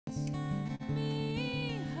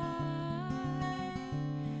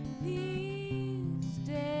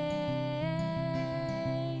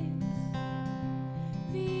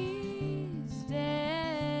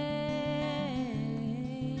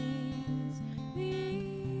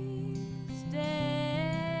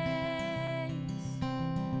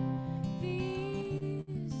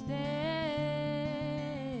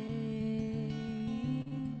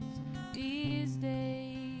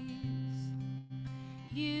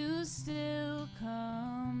you still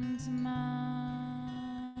come to mind.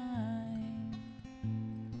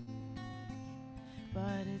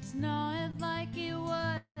 But it's not like it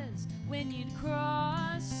was when you'd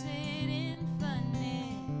cross it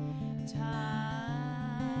infinite times.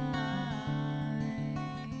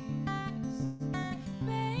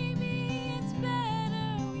 Maybe it's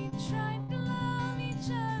better we tried to love each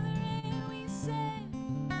other and we said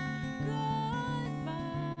goodbye.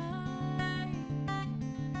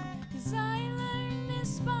 'Cause I learned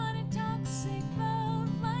this spot a toxic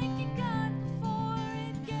love like you got before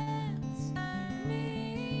it gets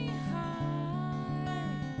me high.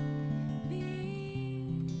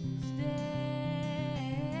 These days,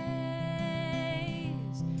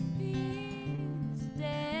 these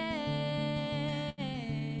days,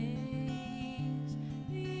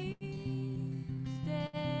 these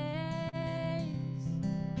days,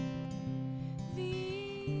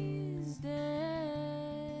 these days.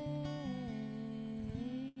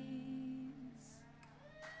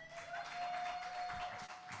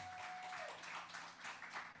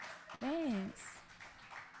 Thanks.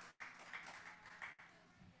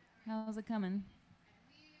 How's it coming?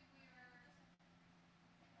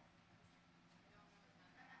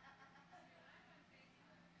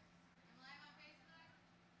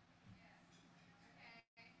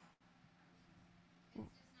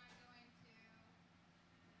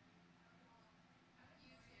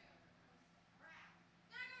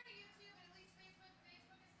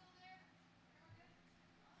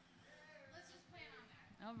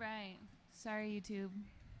 All right. Sorry, YouTube.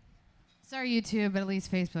 Sorry, YouTube, but at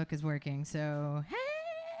least Facebook is working. So, hey,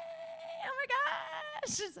 oh my gosh,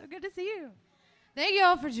 it's so good to see you. Thank you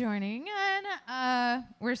all for joining. And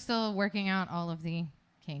we're still working out all of the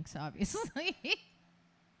kinks, obviously.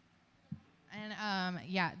 And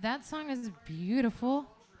yeah, that song is beautiful.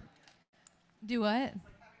 Do what?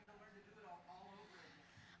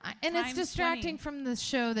 And it's Times distracting 20. from the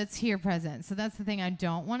show that's here present. So that's the thing I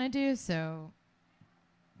don't want to do. So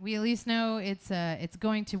we at least know it's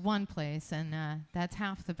going to one place, and that's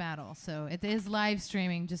half the battle. So it is live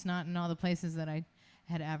streaming, just not in all the places that I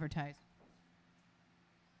had advertised.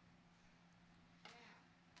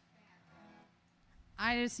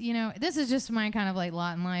 I just, this is just my kind of like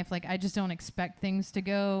lot in life. Like, I just don't expect things to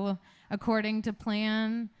go according to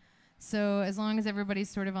plan. So as long as everybody's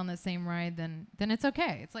sort of on the same ride, then it's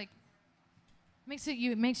okay. It's like makes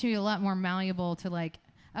you a lot more malleable to like,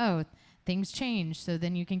 oh, things change. So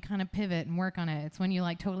then you can kind of pivot and work on it. It's when you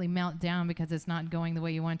like totally melt down because it's not going the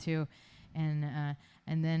way you want to, and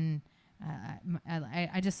then I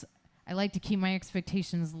like to keep my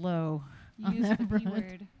expectations low. Use the P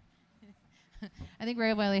word. I think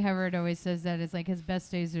Ray Wiley Hubbard always says that it's like his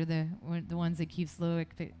best days are the ones that keeps low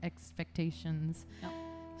expectations,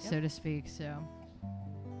 so to speak. So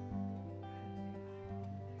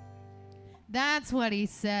that's what he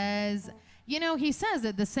says. He says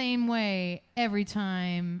it the same way every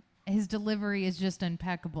time. His delivery is just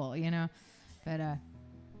impeccable, But all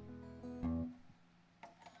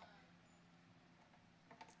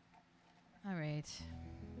right.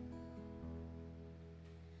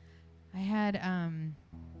 I'm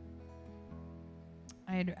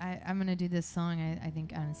gonna do this song. I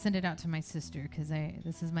think send it out to my sister because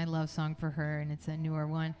this is my love song for her, and it's a newer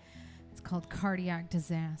one. It's called Cardiac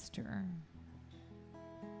Disaster.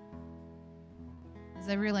 As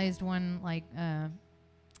I realized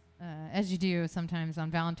as you do sometimes on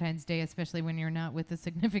Valentine's Day, especially when you're not with a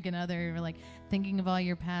significant other, you're like thinking of all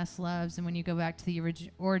your past loves, and when you go back to the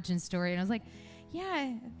origin story, and I was like, yeah,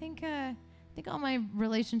 I think all my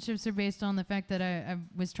relationships are based on the fact that I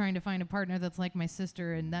was trying to find a partner that's like my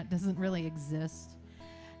sister, and that doesn't really exist.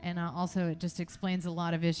 And also, it just explains a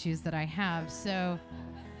lot of issues that I have. So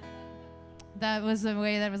that was a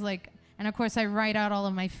way that was like, and of course, I write out all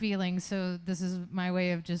of my feelings. So this is my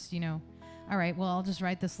way of just, all right, well, I'll just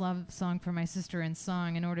write this love song for my sister in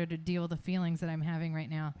song in order to deal with the feelings that I'm having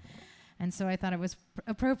right now. And so I thought it was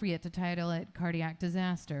appropriate to title it Cardiac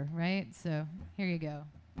Disaster, right? So here you go.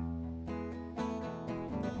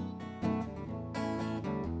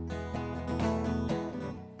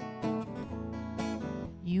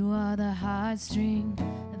 You are the heartstring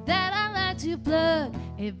that I like to plug.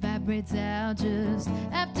 It vibrates out just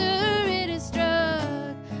after it is struck,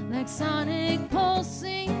 like sonic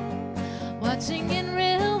pulsing, watching it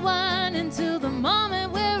rewind until the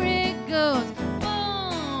moment where it goes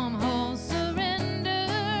boom, whole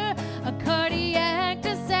surrender, a cardiac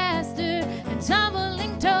disaster, and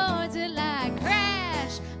tumbling towards it like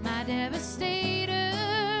crash, my devastator,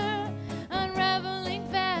 unraveling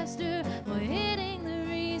faster, we're hitting the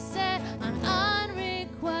reset on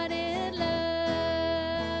unrequited love.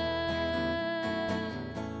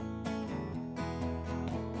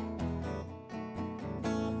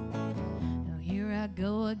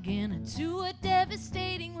 go again into a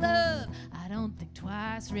devastating love. I don't think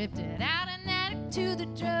twice, ripped it out, an addict to the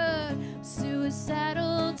drug.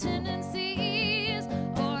 Suicidal tendencies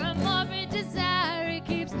or a morbid desire, it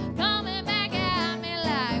keeps coming back at me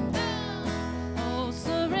like boom. Oh,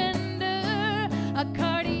 surrender, a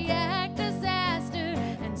cardiac disaster,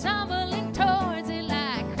 and tumbling towards it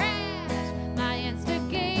like crash. My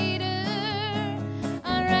instigator,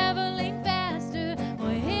 unraveling faster, or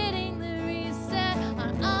hitting the reset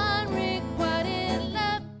on unrequited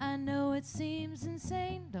love. I know it seems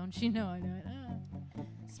insane, don't you know? I know it.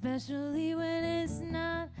 Especially when it's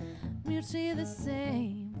not mutually the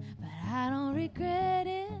same, but I don't regret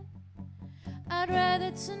it. I'd rather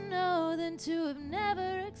to know than to have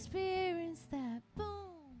never experienced that.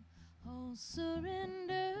 Boom, oh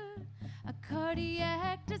surrender, a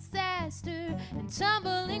cardiac disaster, and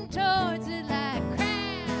tumbling towards it like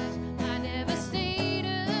crash. My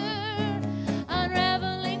devastator,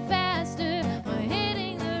 unraveling faster, or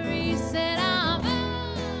hitting the reset. I'm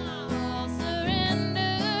all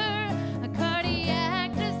surrender, a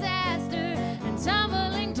cardiac disaster, and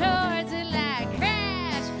tumbling towards it like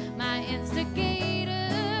crash. My instigator,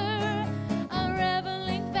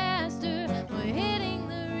 unraveling faster, or hitting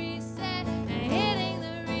the reset, and hitting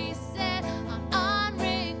the reset on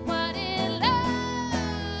unrequited love.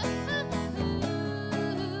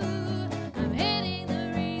 I'm hitting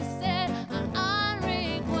the reset on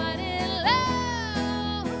unrequited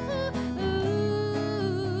love.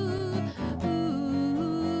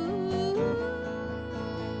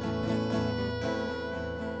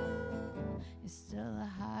 It's still a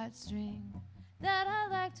heartstring that I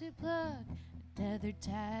like to plug, tethered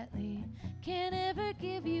tightly, can't ever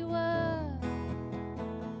give you up.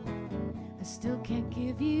 I still can't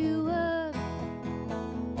give you up.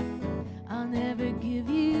 I'll never give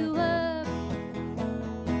you up.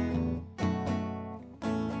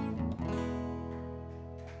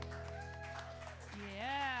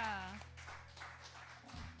 Yeah.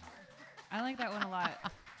 I like that one a lot.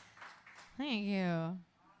 Thank you.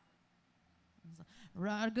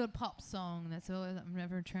 Write a good pop song. That's all I'm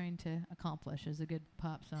ever trying to accomplish, is a good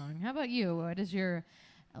pop song. How about you? What is your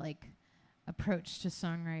approach to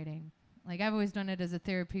songwriting? Like, I've always done it as a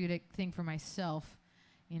therapeutic thing for myself.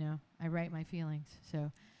 You know, I write my feelings.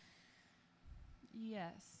 So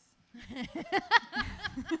Yes. it's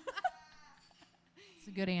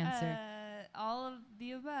a good answer. All of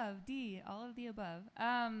the above. D. All of the above.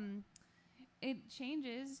 It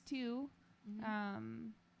changes too.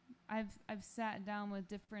 Mhm. I've sat down with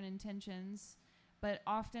different intentions, but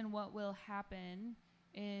often what will happen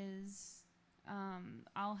is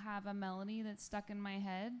I'll have a melody that's stuck in my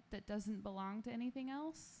head that doesn't belong to anything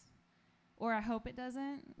else, or I hope it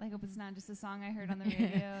doesn't. I hope it's not just a song I heard on the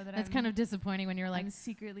radio that That's I'm kind of disappointing when you're like, I'm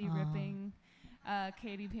secretly "Aw." ripping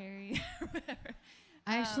Katy Perry or whatever.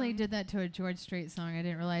 I actually did that to a George Strait song. I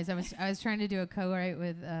didn't realize I was trying to do a co-write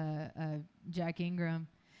with Jack Ingram,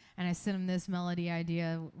 and I sent him this melody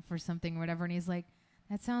idea for something or whatever, and he's like,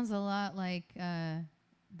 "That sounds a lot like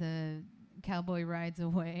the Cowboy Rides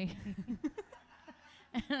Away,"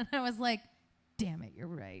 and I was like, "Damn it, you're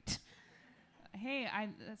right." Hey,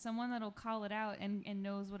 someone that'll call it out and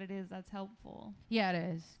knows what it is. That's helpful. Yeah,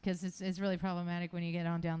 it is, because it's really problematic when you get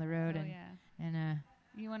on down the road and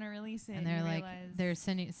You want to release it, and they're you like realize, they're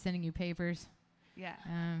sending you papers. yeah,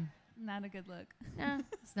 not a good look. No,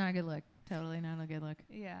 it's not a good look. Totally not a good look.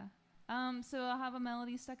 Yeah. So I'll have a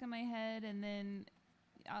melody stuck in my head, and then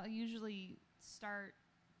I'll usually start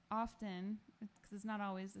often, because it's not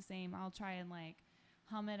always the same. I'll try and like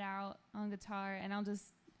hum it out on guitar, and I'll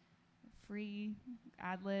just free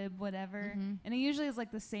ad-lib whatever. Mhm. And it usually is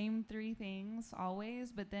like the same three things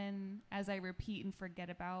always, but then as I repeat and forget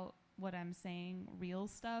about what I'm saying, real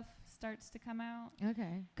stuff starts to come out.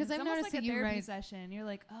 Okay. Because It's I've almost noticed like that a you therapy write. session. You're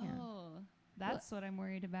like, oh, that's what I'm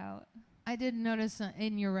worried about. I did notice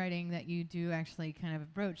in your writing that you do actually kind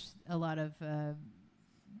of broach a lot of.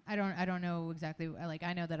 I don't know exactly. Like,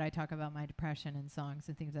 I know that I talk about my depression in songs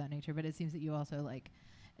and things of that nature, but it seems that you also like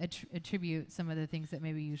attribute some of the things that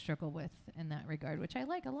maybe you struggle with in that regard, which I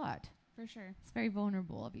like a lot. For sure. It's very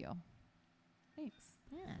vulnerable of you. Thanks.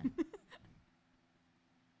 Yeah.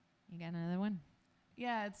 You got another one?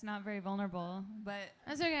 Yeah, it's not very vulnerable, but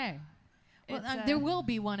That's okay. Well, it's, there will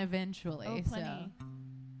be one eventually. oh, plenty. So.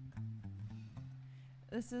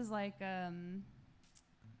 This is like a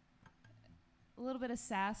little bit of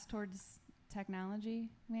sass towards technology,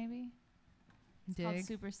 maybe. It's called Dig.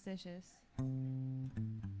 Superstitious.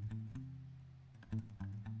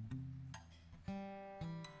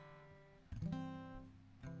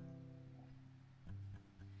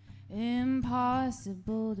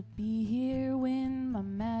 Impossible to be here when my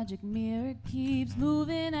magic mirror keeps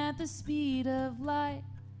moving at the speed of light.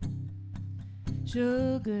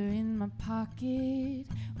 Sugar in my pocket,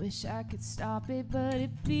 wish I could stop it, but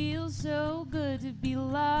it feels so good to be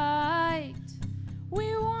liked.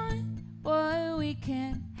 We want what we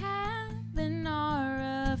can't have and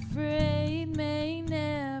are afraid may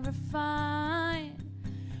never find.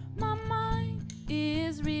 My mind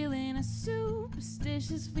is reeling a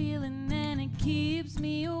superstitious feeling, and it keeps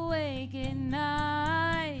me awake at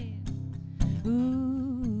night.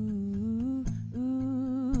 Ooh, ooh,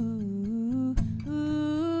 ooh,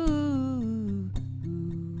 ooh.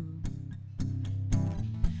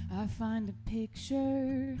 I find a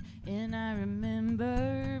picture and I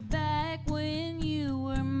remember back when you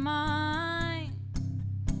were mine.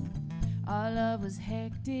 Our love was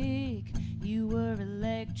hectic, you were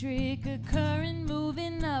electric, a current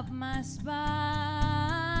moving up my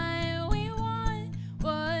spine. We want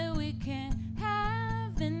what we can't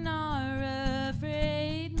have and are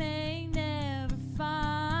afraid may never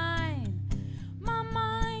find. My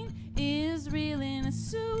mind is reeling a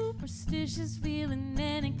superstitious feeling,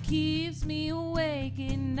 and it keeps me awake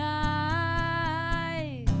at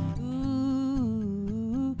night.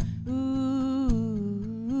 Ooh,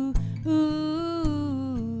 ooh, ooh,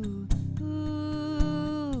 ooh,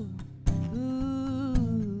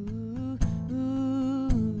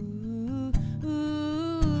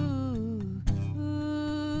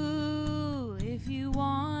 ooh. If you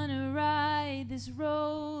wanna ride this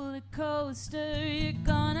roller coaster, you're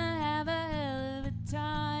gonna have a hell of a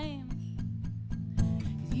time.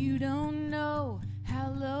 You don't know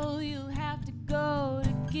how low you'll have to go to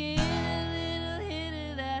get a little hit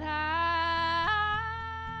of that high.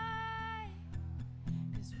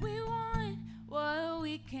 'Cause we want what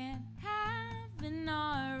we can't have and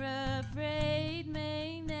are afraid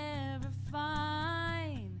may never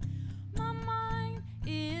find. My mind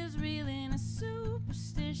is reeling a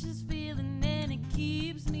superstitious feeling, and it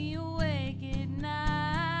keeps me awake at night.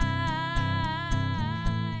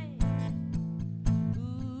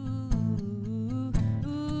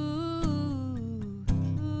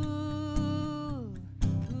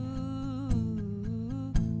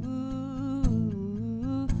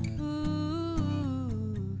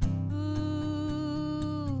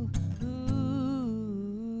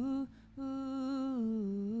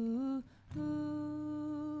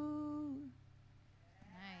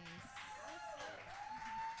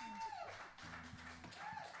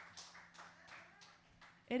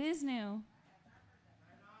 It is new.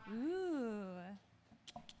 Ooh.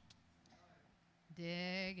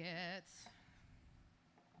 Dig it.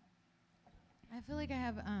 I feel like I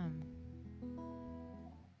have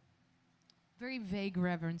very vague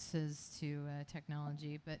references to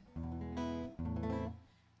technology, but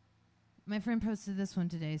my friend posted this one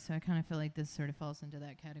today, so I kind of feel like this sort of falls into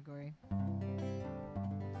that category.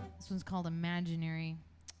 This one's called Imaginary.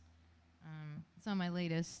 It's on my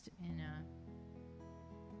latest, and I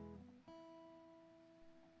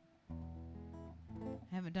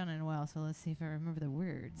haven't done it in a while, so let's see if I remember the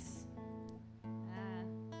words.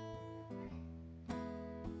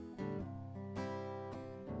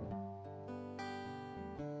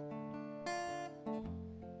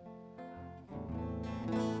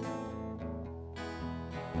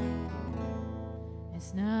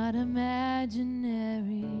 It's not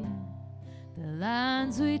imaginary, the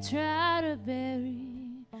lines we try to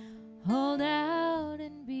bury, hold out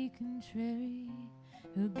and be contrary.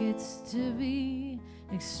 Who gets to be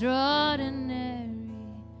extraordinary,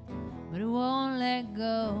 but it won't let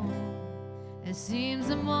go. It seems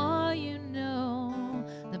the more you know,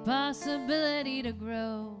 the possibility to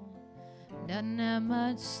grow doesn't have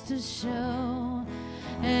much to show,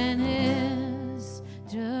 and is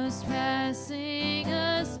just passing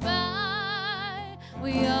us by.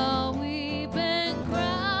 We all weep and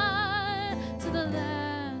cry till the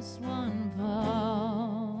last one falls.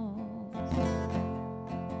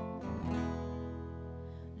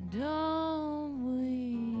 Don't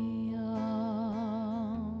we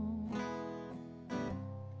all?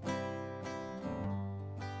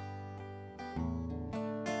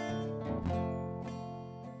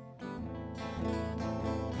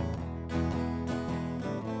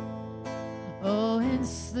 Oh, and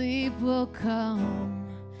sleep will come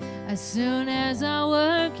as soon as our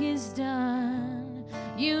work is done.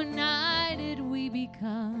 United we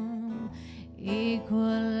become,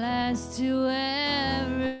 equal as to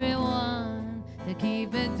everyone, to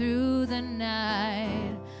keep it through the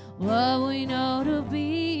night. What we know to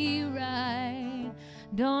be right,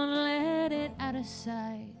 don't let it out of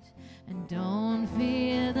sight, and don't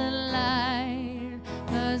fear the light.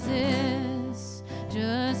 'cause it's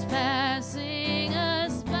just passing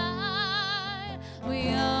us by.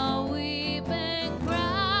 We all weep and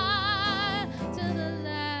cry till the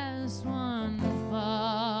last one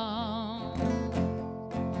falls.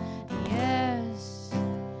 Yes,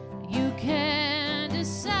 you can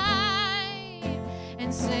decide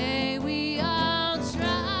and say we all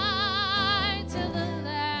try till the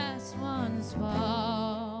last ones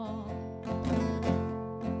fall.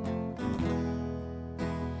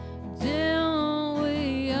 Didn't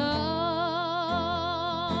we all?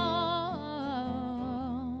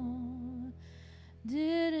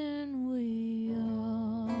 Didn't we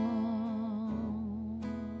all?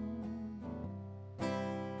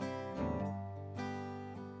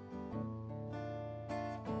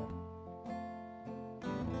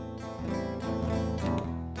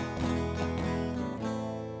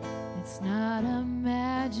 It's not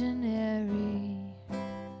imaginary.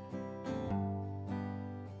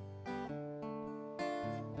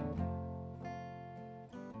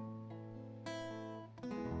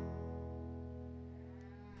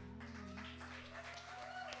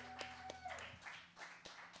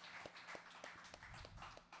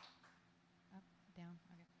 Up, down,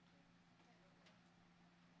 okay.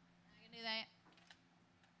 I can do that.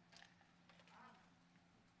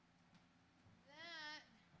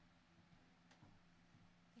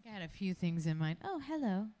 I think I had a few things in mind. Oh,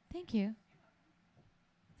 hello. Thank you.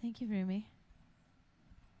 Thank you, Rumi.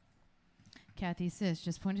 Kathy Sis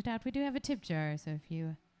just pointed out we do have a tip jar, so if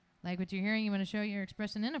you like what you're hearing, you want to show your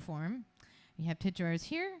expression in a form, you have tip jars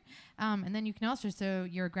here. And then you can also show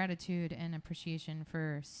your gratitude and appreciation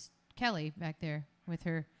for Kelly back there with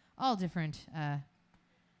her all different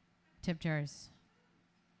tip jars.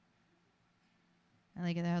 I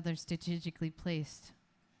like how they're strategically placed.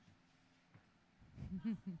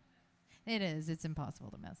 It is. It's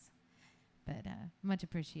impossible to miss. But much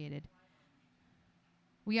appreciated.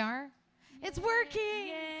 We are? It's working!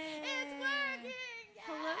 Yay. It's working! Yes!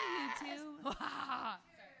 Hello, YouTube. YouTubes!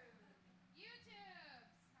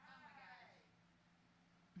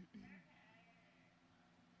 Oh my gosh.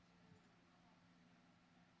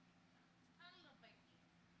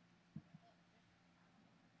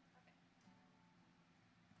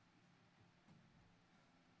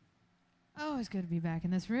 Oh, it's good to be back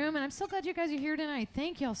in this room, and I'm so glad you guys are here tonight.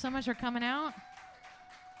 Thank y'all so much for coming out.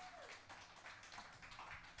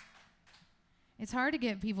 It's hard to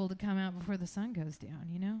get people to come out before the sun goes down,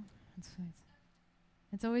 you know?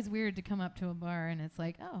 It's always weird to come up to a bar and it's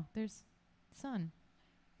like, oh, there's sun.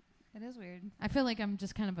 It is weird. I feel like I'm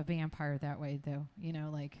just kind of a vampire that way, though. You know,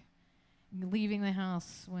 like leaving the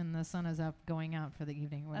house when the sun is up, going out for the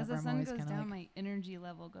evening. As Whatever. the I'm sun always goes kinda down, like, my energy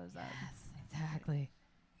level goes up. yes, exactly.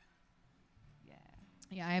 Yeah.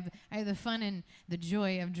 Yeah, I have the fun and the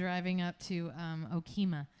joy of driving up to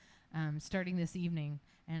Okima, starting this evening,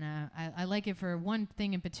 and I like it for one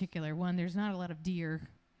thing in particular. One, there's not a lot of deer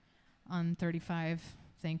on 35,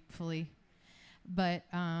 thankfully, but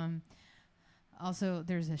also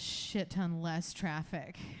there's a shit ton less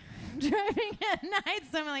traffic driving at night.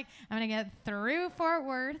 So I'm like, I'm gonna get through Fort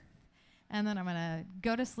Worth, and then I'm gonna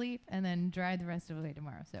go to sleep, and then drive the rest of the way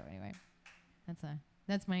tomorrow. So anyway,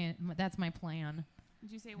 that's my plan.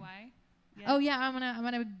 Did you say why? Yes. Oh yeah, I'm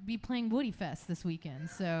gonna be playing Woody Fest this weekend.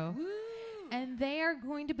 So, Woo! and they are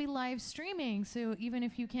going to be live streaming. So even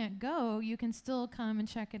if you can't go, you can still come and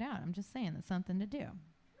check it out. I'm just saying, that's something to do.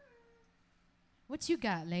 What you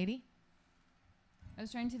got, lady? I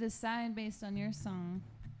was trying to decide based on your song.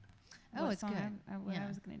 Oh, what it's song good. what Yeah. I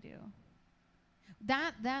was gonna do.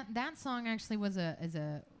 That song actually was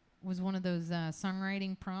one of those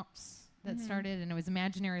songwriting prompts that started, and it was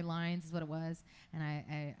imaginary lines is what it was, and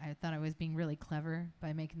I thought I was being really clever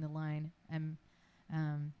by making the line,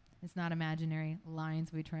 it's not imaginary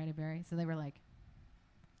lines we try to bury, so they were like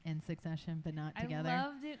in succession but not together. I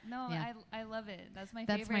loved it. No, Yeah. I love it. That's my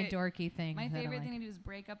That's favorite. my dorky thing. My that I favorite like. thing to do is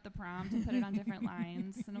break up the prompt and put it on different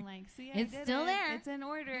lines, and I'm like, see, It's I did still it. there. It's in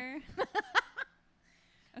order.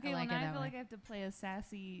 Okay, like well, it now I that feel way. like I have to play a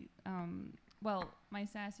sassy, my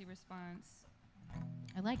sassy response.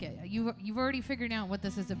 I like it. You've already figured out what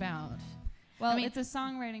this is about. Well, I mean- it's a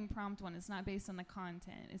songwriting prompt one. It's not based on the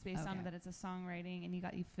content. It's based on Okay. that it's a songwriting, and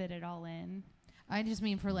you fit it all in. I just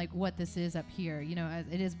mean for like what this is up here. You know,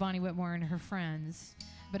 it is Bonnie Whitmore and her friends,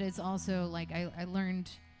 but it's also like I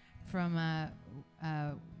learned from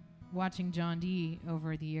watching John D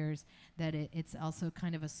over the years that it's also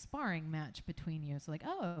kind of a sparring match between you. So like,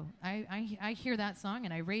 oh, I hear that song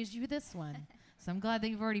and I raised you this one. So I'm glad that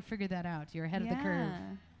you've already figured that out. You're ahead of the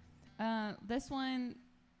curve. This one,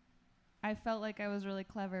 I felt like I was really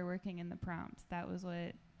clever working in the prompt. That was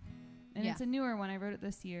what And it's a newer one. I wrote it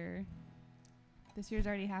this year. This year's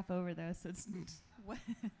already half over, though, so it's what?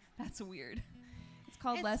 That's weird. It's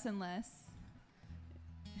called Less and Less.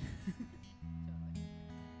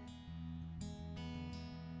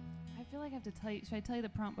 I feel like I have to tell you. Should I tell you the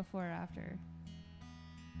prompt before or after?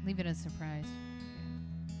 Leave it a surprise.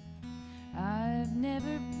 I've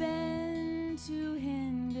never been to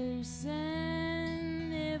Henderson,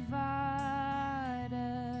 Nevada.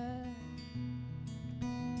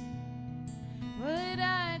 Would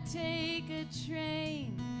I take a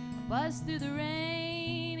train, a bus through the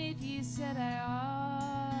rain if you said I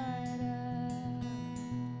oughta?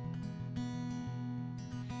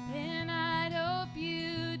 And I'd hope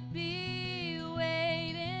you'd be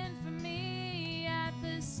waiting for me at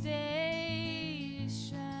the station.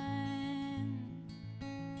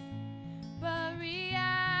 But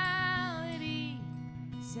reality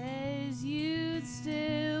says you'd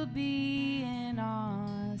still be in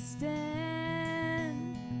Austin.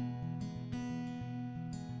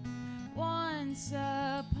 Once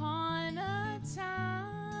upon a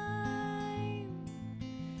time,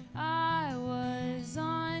 I was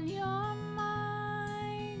on your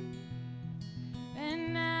mind,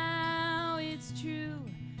 and now it's true,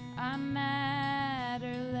 I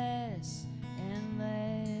matter less and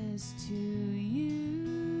less to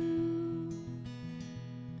you.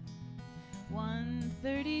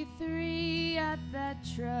 1:33 at that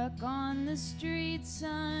truck on the street,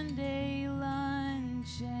 Sunday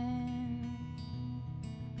luncheon.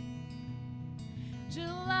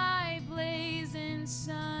 July blazing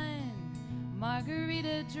sun,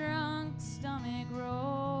 margarita drunk, stomach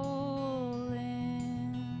rolling.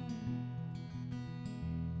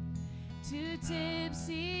 Too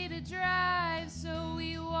tipsy to drive, so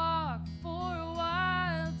we walk for a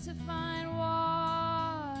while to find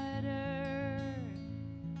water.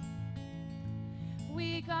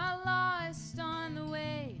 We got lost on the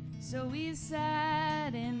way, so we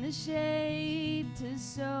sat in the shade to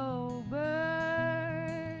sober.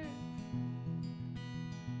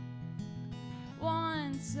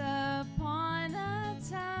 Once upon a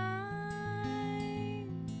time,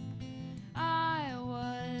 I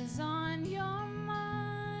was on your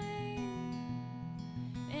mind,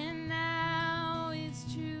 and now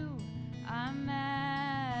it's true, I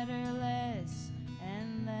matter less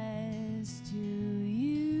and less to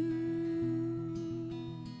you.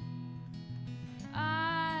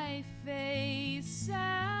 I face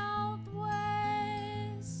southwest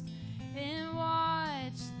and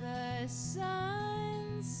watch the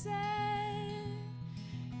sunset,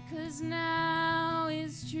 'cause now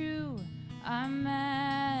it's true, I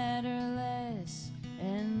matter less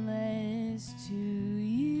and less to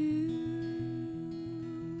you.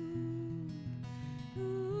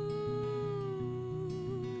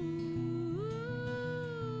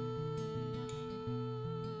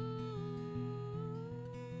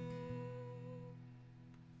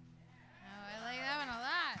 Oh, I like that one a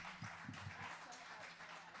lot.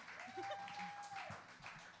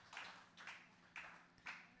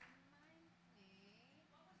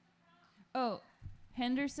 Oh,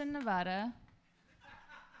 Henderson, Nevada,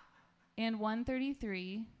 and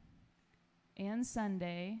 1:33, and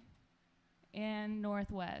Sunday, and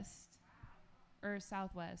Northwest, or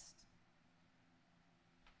Southwest.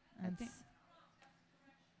 I think. That's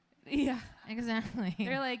Yeah. exactly.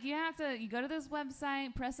 They're like, you go to this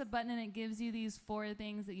website, press a button, and it gives you these 4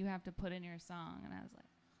 things that you have to put in your song. And I was like,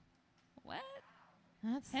 what?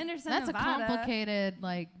 That's Henderson, That's Nevada. a complicated,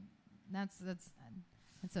 like, that's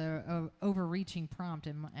a overreaching prompt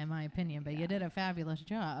in my opinion, but you did a fabulous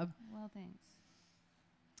job. Well, thanks.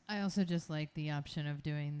 I also just like the option of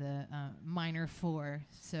doing the minor 4,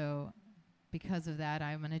 so because of that,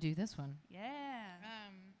 I'm going to do this one. Yeah.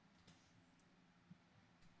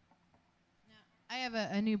 I have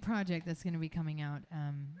a new project that's going to be coming out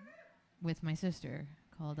with my sister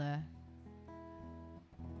called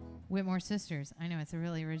Whitmore Sisters. I know, it's a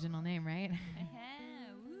really original name, right?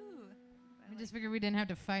 Woo. I just figured we didn't have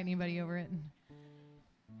to fight anybody over it.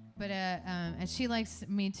 But and she likes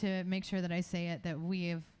me to make sure that I say it, that we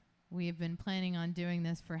have been planning on doing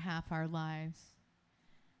this for half our lives.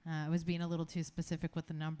 I was being a little too specific with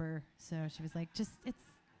the number, so she was like,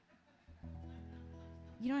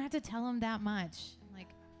 you don't have to tell them that much.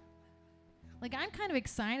 Like I'm kind of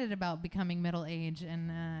excited about becoming middle age,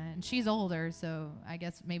 and she's older, so I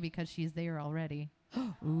guess maybe because she's there already.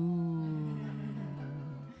 Ooh.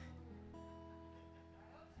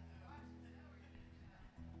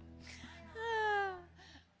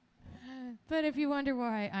 But if you wonder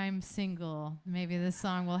why I'm single, maybe this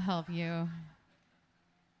song will help you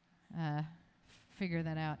figure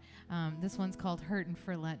that out. This one's called Hurtin'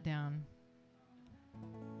 for Let Down.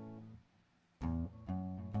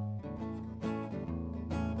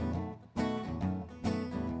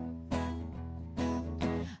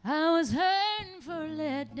 I was hurting for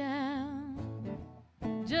let down,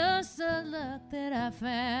 just the luck that I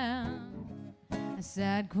found. A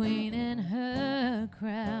sad queen in her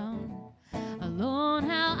crown, alone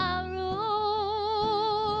how I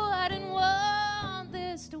rule. I didn't want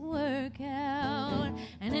this to work out,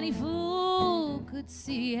 and any fool could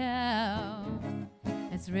see how.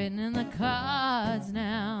 It's written in the cards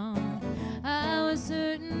now. I was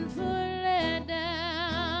hurting for let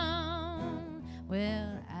down.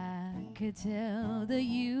 Well, I could tell that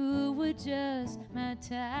you were just my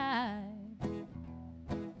type.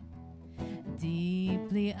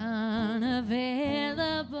 Deeply unavailable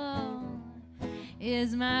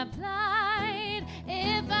is my plight.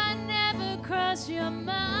 If I never cross your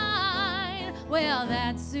mind, well,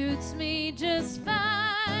 that suits me just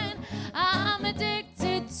fine. I'm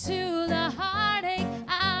addicted to the heartache.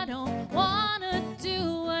 I don't wanna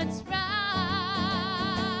do what's right.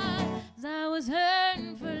 'Cause I was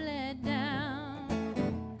hurting for let down,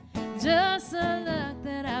 just the luck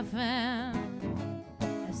that I found.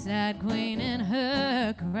 A sad queen in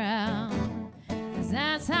her crown, 'cause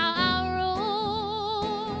that's how I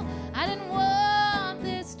roll. I didn't want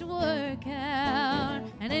this to work out,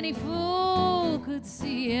 and any fool could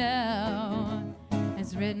see how.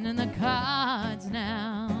 It's written in the cards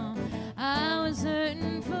now. I was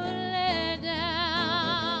hurting for let down.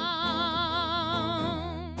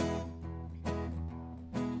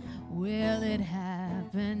 Well, it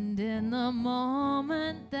happened in the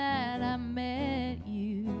moment that I met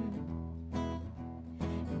you.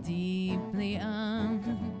 Deeply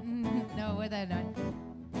no, what that not?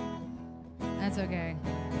 That's okay.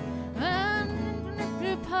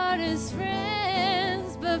 We part as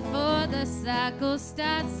friends before the cycle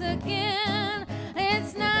starts again.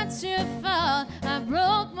 It's not your fault I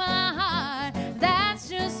broke my heart. That's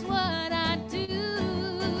just what I do.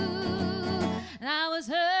 And I was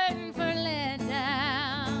hurting for let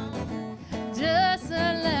down, just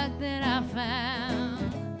the luck that I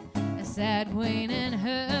found. A sad queen in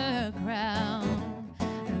her crown,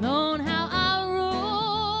 alone how I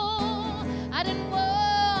rule. I didn't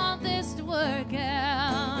want this to work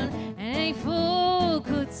out, and any fool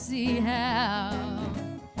could see how.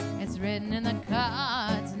 It's written in the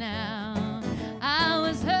cards now. I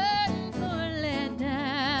was hurting for let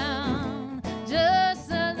down, just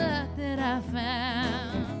the luck that I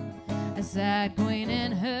found. A sad queen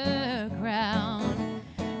in her crown,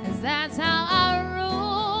 'cause that's how I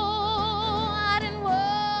rule. I didn't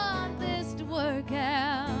want this to work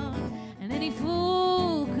out, and any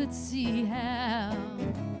fool could see how.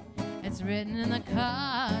 It's written in the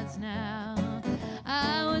cards now.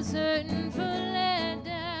 I was hurting for let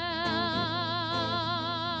down.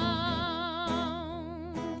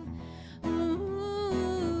 Ooh,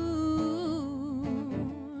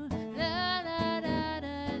 da da da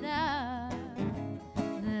da da,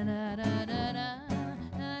 da da da da da,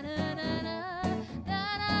 da da da da, da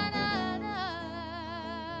da da da.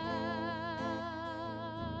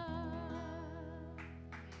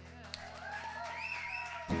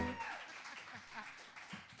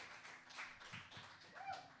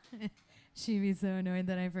 She'd be so annoyed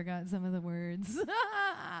that I forgot some of the words.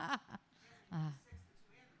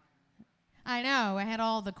 I know, I had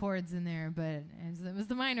all the chords in there, but it was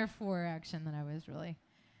the minor 4 action that I was really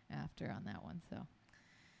after on that one. So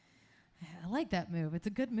I like that move. It's a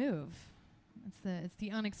good move. It's the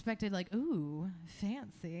unexpected, like, ooh,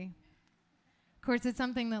 fancy. Of course, it's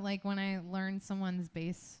something that, like, when I learn someone's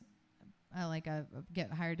bass,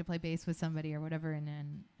 get hired to play bass with somebody or whatever, and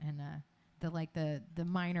the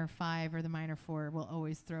minor 5 or the minor 4 will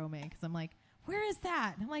always throw me, because I'm like, where is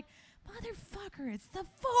that? And I'm like, motherfucker, it's the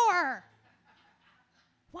 4.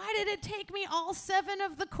 Why did it take me all 7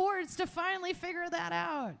 of the chords to finally figure that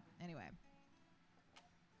out? Anyway.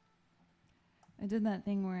 I did that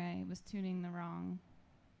thing where I was tuning the wrong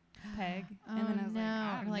peg. Oh, and then I was no. like, I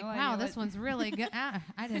have You're like, no wow, idea this one's really good. I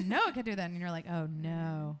didn't know it could do that. And you're like, oh,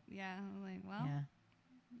 no. Yeah, I'm like, well, Yeah.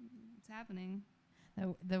 it's happening.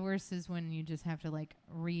 The worst is when you just have to, like,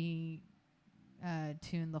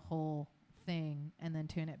 tune the whole thing and then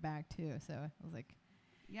tune it back, too. So I was like...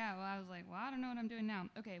 Yeah, well, I was like, well, I don't know what I'm doing now.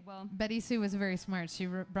 Okay, well. Betty Sue was very smart. She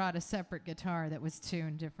brought a separate guitar that was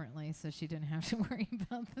tuned differently, so she didn't have to worry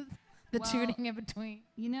about the tuning in between.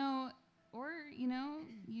 You know,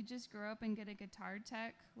 you just grow up and get a guitar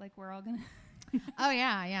tech, like we're all going to. Oh,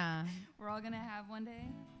 yeah. We're all going to have one day.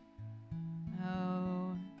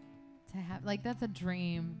 Oh, to have, like, that's a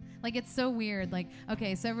dream. Like, it's so weird. Like,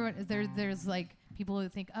 okay, so everyone, there's like people who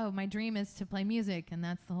think, oh, my dream is to play music, and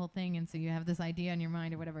that's the whole thing. And so you have this idea in your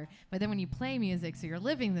mind or whatever. But then when you play music, so you're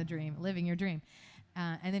living the dream, living your dream.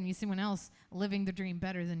 And then you see someone else living the dream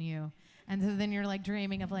better than you. And so then you're like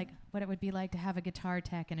dreaming of like what it would be like to have a guitar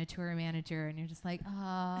tech and a tour manager. And you're just like,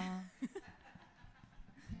 ah.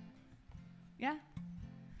 Yeah.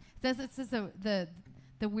 It's just the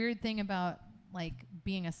weird thing about like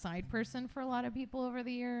being a side person for a lot of people over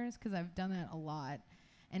the years, because I've done that a lot.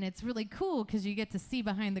 And it's really cool because you get to see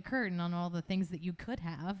behind the curtain on all the things that you could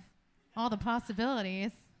have, all the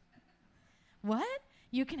possibilities. What?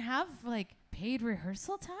 You can have like paid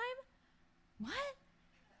rehearsal time? What?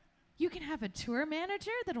 You can have a tour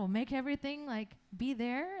manager that will make everything like be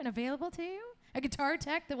there and available to you? A guitar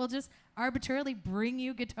tech that will just arbitrarily bring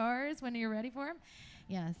you guitars when you're ready for them?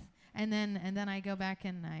 Yes. And then I go back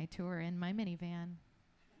and I tour in my minivan.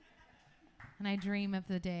 And I dream of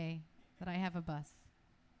the day that I have a bus.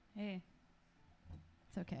 Hey.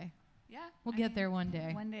 It's okay. Yeah. We'll get there one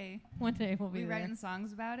day. One day. One day we'll be there. writing Writing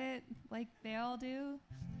songs about it like they all do.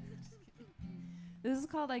 This is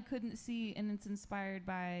called I Couldn't See, and it's inspired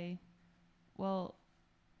by, well,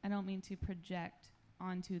 I don't mean to project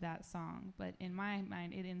onto that song, but in my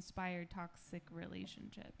mind, it inspired toxic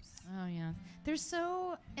relationships. Oh, yeah. They're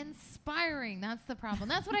so inspiring. That's the problem.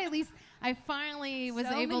 That's what I finally was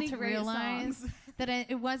able to realize, that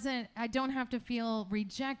it wasn't, I don't have to feel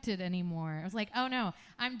rejected anymore. I was like, oh, no,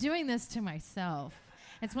 I'm doing this to myself.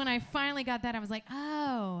 It's when I finally got that, I was like,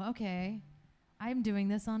 oh, okay, I'm doing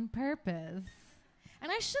this on purpose.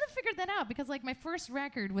 And I should have figured that out, because like my first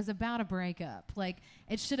record was about a breakup. Like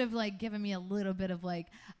it should have like given me a little bit of like,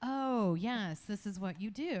 oh yes, this is what you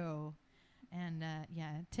do. And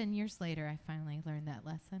 10 years later, I finally learned that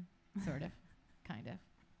lesson. Sort of, kind of,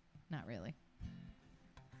 not really.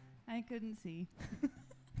 I couldn't see.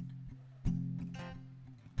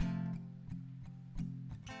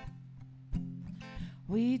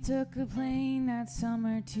 We took a plane that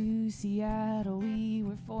summer to Seattle. We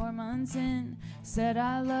were 4 months in. Said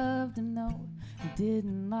I loved him, though he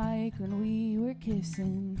didn't like when we were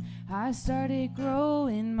kissing. I started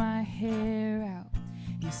growing my hair out.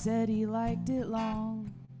 He said he liked it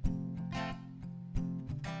long.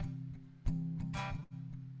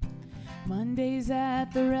 Mondays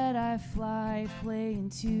at the Red Eye Fly, playing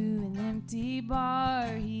to an empty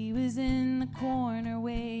bar. He was in the corner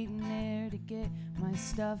waiting there to get my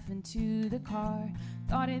stuff into the car.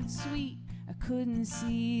 Thought it sweet, I couldn't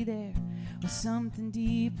see there was something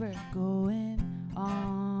deeper going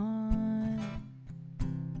on.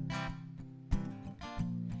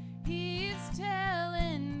 He's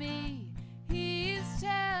telling me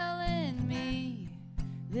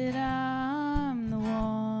that I'm the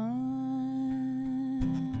one.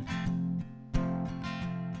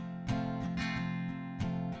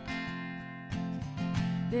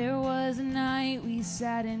 There was a night we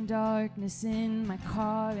sat in darkness in my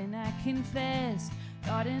car, and I confessed,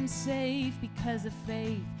 thought him safe because of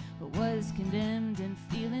faith, but was condemned and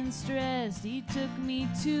feeling stressed. He took me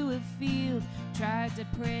to a field, tried to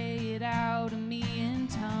pray it out of me in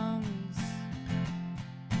tongues.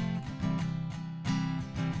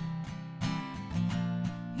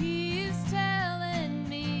 He's telling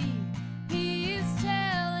me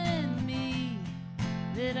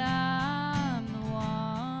that I'm the one.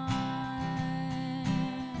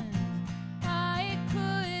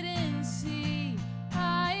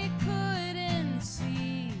 I couldn't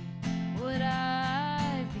see what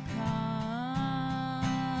I've become.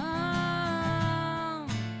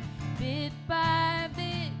 Bit by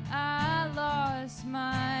bit, I lost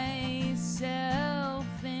myself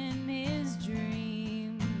in his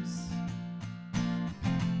dreams,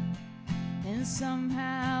 and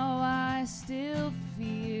somehow I still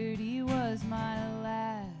feared he was my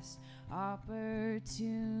last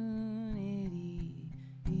opportunity.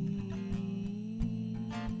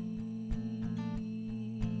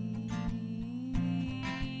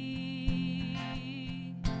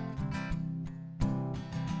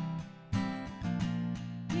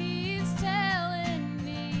 He's telling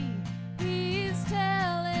me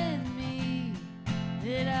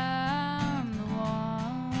that I'm the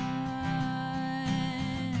one.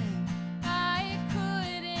 I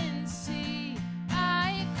couldn't see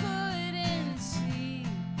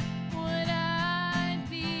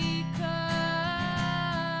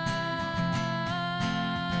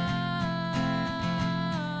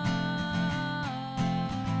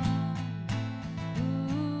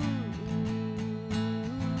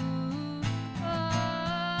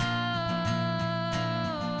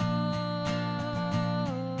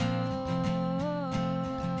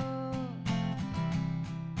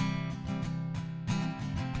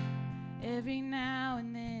Every now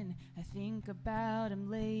and then I think about him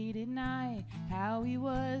late at night, how he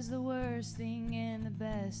was the worst thing and the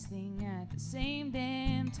best thing at the same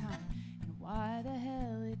damn time, and why the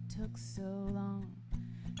hell it took so long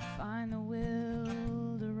to find the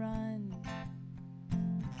will to run.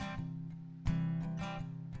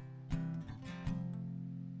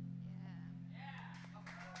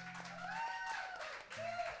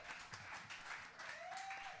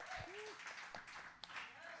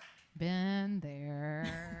 Been there.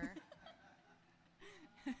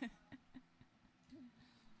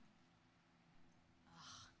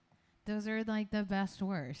 Those are like the best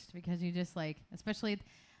worst because you just like, especially,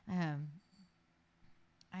 I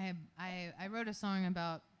wrote a song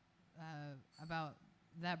about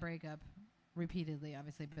that breakup repeatedly,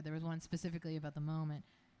 obviously, but there was one specifically about the moment,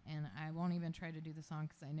 and I won't even try to do the song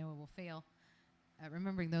because I know it will fail at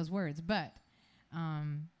remembering those words. But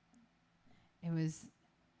it was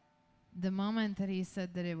the moment that he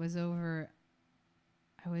said that it was over.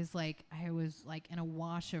 I was like in a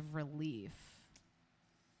wash of relief.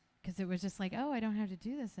 Because it was just like, oh, I don't have to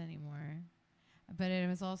do this anymore. But it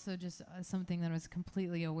was also just something that I was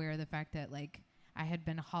completely aware of the fact that, like, I had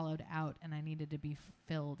been hollowed out and I needed to be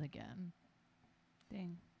filled again.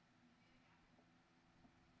 Dang.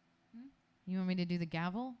 You want me to do the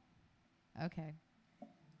gavel? Okay.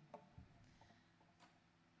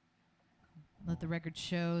 Let the record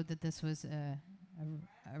show that this was a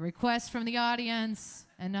request from the audience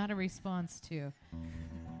and not a response to.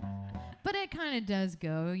 But it kind of does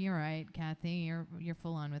go. You're right, Kathy. You're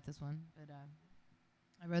full on with this one. But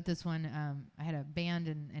I wrote this one. I had a band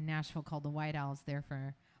in Nashville called the White Owls there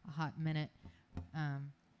for a hot minute.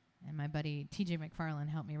 And my buddy TJ McFarland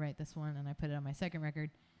helped me write this one, and I put it on my second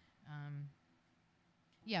record.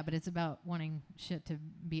 Yeah, but it's about wanting shit to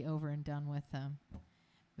be over and done with.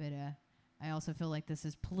 But I also feel like this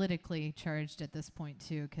is politically charged at this point,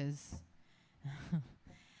 too, because...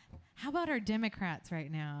 How about our Democrats right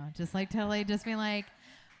now? Just like totally just being like,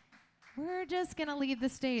 we're just going to leave the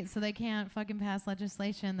state so they can't fucking pass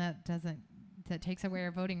legislation that takes away our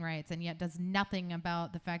voting rights and yet does nothing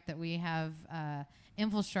about the fact that we have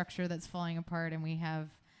infrastructure that's falling apart and we have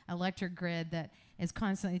electric grid that is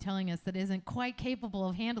constantly telling us that isn't quite capable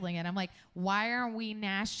of handling it. I'm like, why aren't we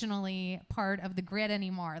nationally part of the grid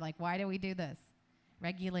anymore? Like, why do we do this?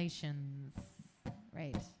 Regulations.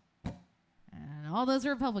 Right. And all those are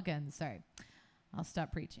Republicans. Sorry. I'll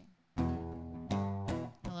stop preaching.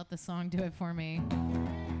 I'll let the song do it for me.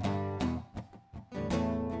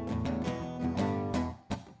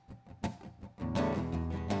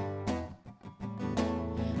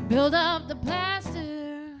 Build up the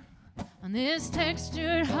plaster on this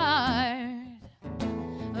textured heart.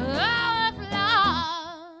 All the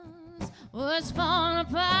flaws was falling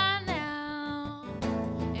apart now.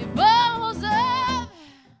 It bubbles up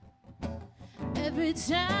every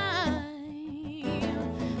time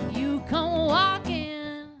you come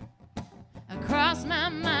walking across my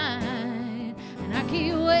mind, and I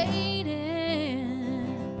keep waiting,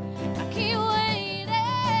 I keep waiting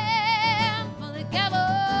for the gavel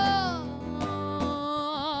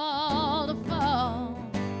to fall.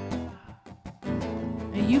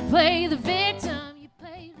 And you play the victim, you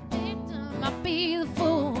play the victim, I'll be the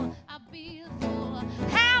fool, I'll be the fool.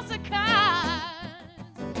 House of cards,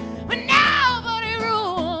 but nobody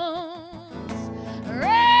rules.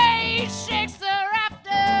 Rage shakes the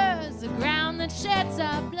rafters, the ground that sheds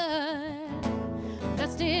our blood,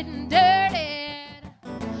 dusted and dirty,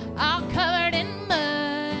 all covered in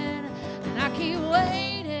mud. And I keep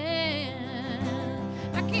waiting,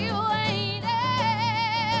 I keep waiting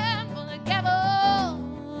for the gavel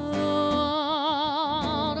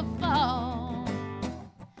to fall.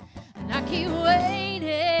 And I keep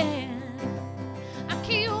waiting, I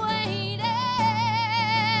keep waiting.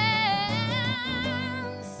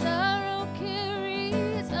 Sorrow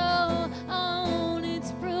carries on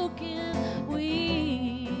its broken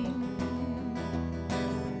wing.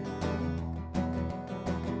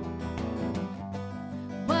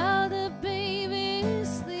 While the baby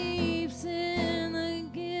sleeps in the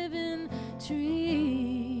given tree.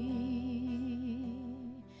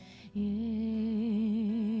 Yeah.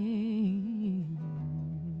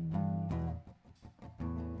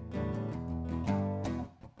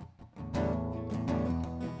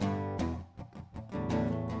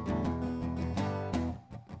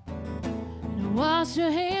 Now wash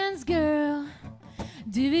your hands, girl.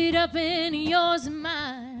 Divvy it up in yours and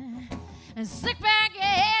mine. And slick back your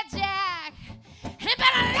head, Jack. And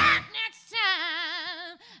better luck next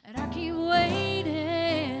time. And I keep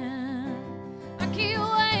waiting. I keep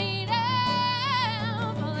waiting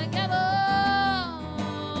for the gavel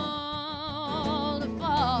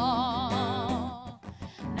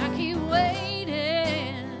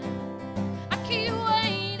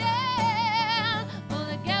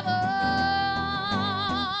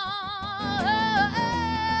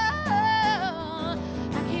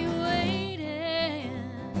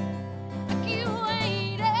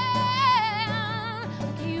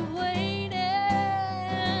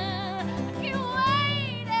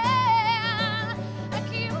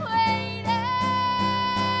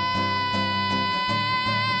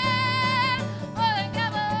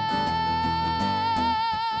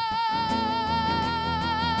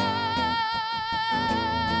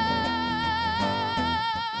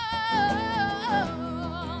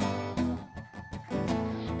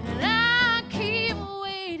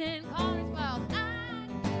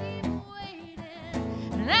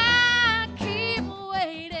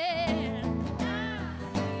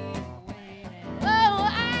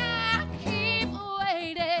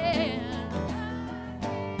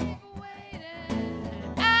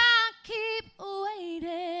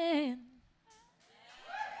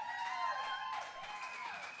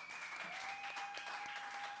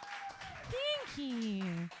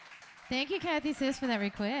Thank you, Kathy Sis, for that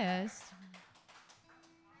request.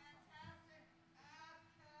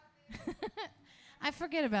 I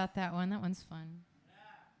forget about that one. That one's fun.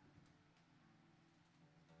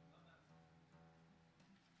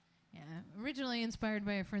 Yeah, originally inspired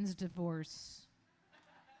by a friend's divorce.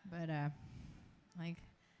 But, like,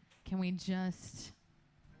 can we just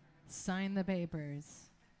sign the papers?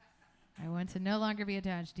 I want to no longer be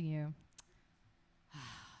attached to you.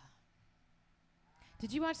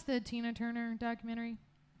 Did you watch the Tina Turner documentary?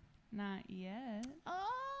 Not yet.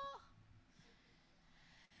 Oh.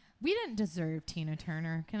 We didn't deserve Tina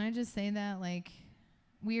Turner. Can I just say that? Like,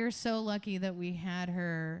 we are so lucky that we had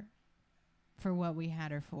her for what we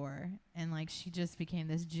had her for. And, like, she just became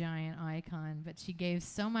this giant icon. But she gave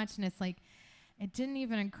so much, and it's like, it didn't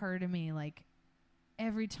even occur to me, like,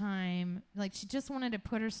 every time, like, she just wanted to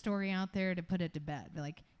put her story out there to put it to bed.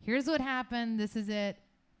 Like, here's what happened. This is it.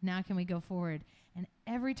 Now can we go forward? And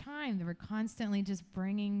every time they were constantly just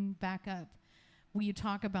bringing back up, will you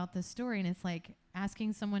talk about this story? And it's like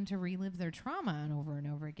asking someone to relive their trauma and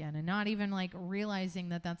over again, and not even like realizing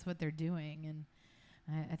that that's what they're doing. And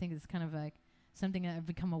I think it's kind of like something that I've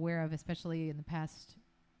become aware of, especially in the past,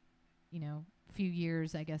 few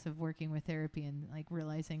years, I guess, of working with therapy, and like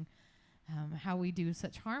realizing how we do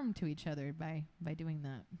such harm to each other by doing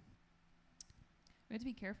that. We have to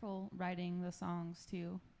be careful writing the songs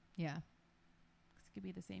too. Yeah. It could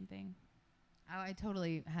be the same thing. I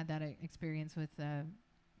totally had that experience with a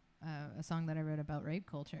song that I wrote about rape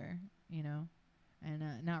culture,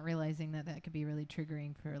 and not realizing that could be really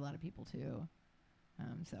triggering for a lot of people too.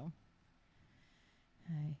 So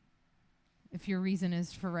if your reason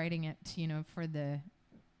is for writing it, for the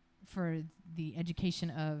education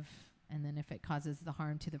of, and then if it causes the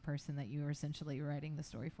harm to the person that you are essentially writing the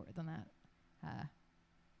story for, then that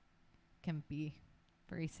can be a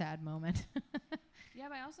very sad moment. Yeah,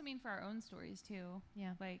 but I also mean for our own stories too.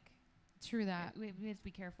 Yeah. Like, true that. We have to be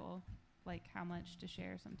careful, like, how much to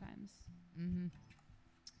share sometimes. Mm-hmm.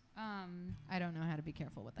 I don't know how to be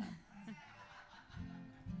careful with that.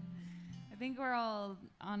 I think we're all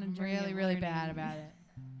on a journey. Really, really bad about it.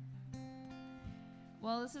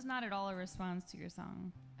 Well, this is not at all a response to your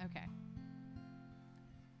song. Okay.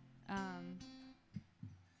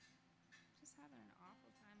 Just having an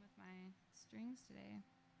awful time with my strings today.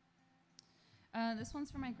 This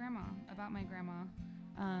one's for my grandma, about my grandma.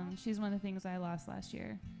 She's one of the things I lost last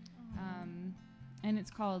year. And it's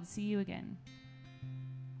called See You Again.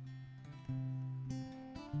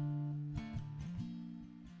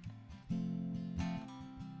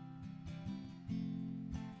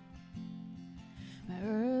 My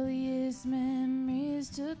earliest memories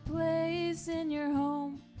took place in your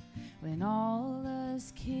home, when all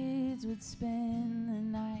us kids would spend the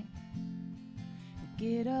night.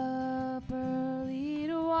 Get up early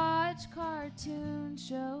to watch cartoon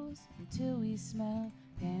shows until we smelled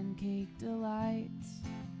pancake delights.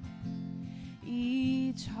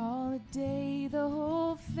 Each holiday the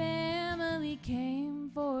whole family came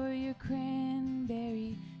for your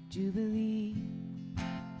cranberry jubilee,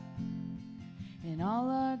 and all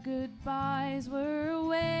our goodbyes were a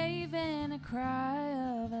wave and a cry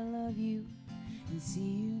of I love you and see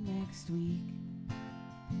you next week.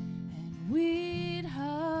 We'd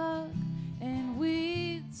hug and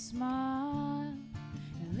we'd smile,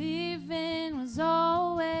 and leaving was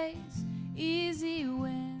always easy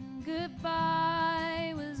when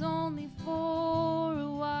goodbye was only for a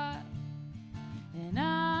while. And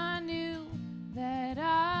I knew that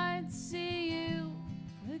I'd see you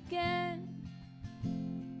again.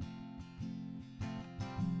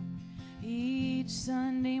 Each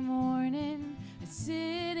Sunday morning I'd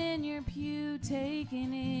sit in your pew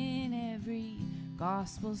taking in every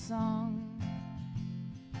gospel song.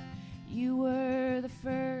 You were the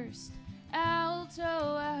first alto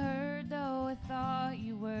I heard, though I thought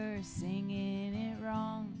you were singing it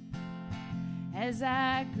wrong. As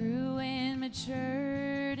I grew and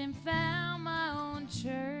matured and found my own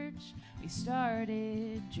church, we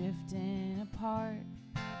started drifting apart.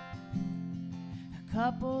 A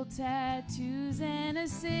couple tattoos and a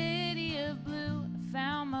city of blue, I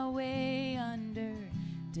found my way under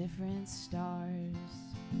different stars.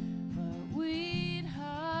 But we'd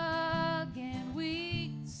hug and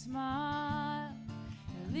we'd smile,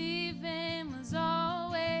 and leaving was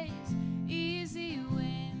always easy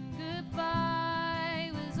when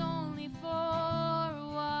goodbye was only for a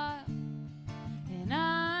while. And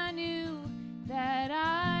I knew that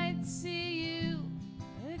I'd see you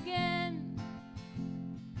again.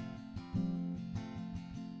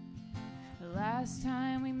 The last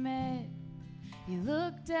time we met, you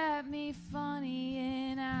looked at me funny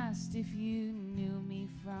and asked if you knew me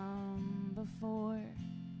from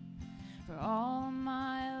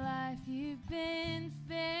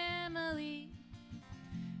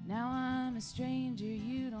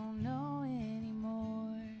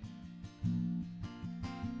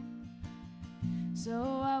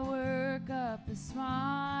I work up a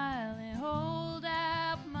smile and hold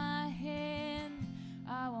out my hand.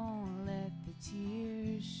 I won't let the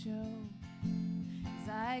tears show, 'cause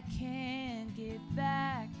I can't get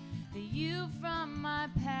back the you from my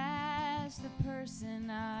past, the person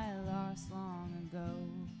I lost long ago.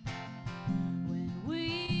 When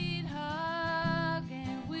we'd hug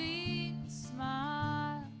and we'd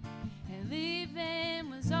smile, and leaving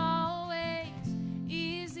was always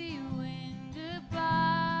easy when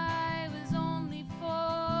goodbye was only for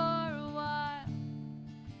a while.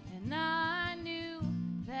 And I knew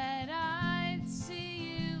that I'd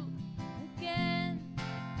see you again.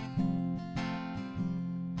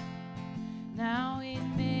 Now it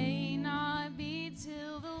may not be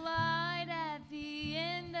till the light at the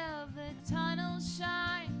end of the tunnel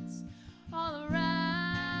shines all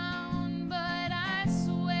around, but I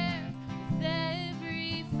swear with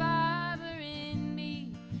every fiber in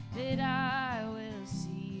me that I will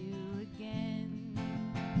see you again.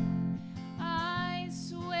 I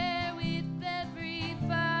swear with every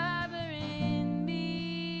fiber in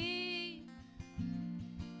me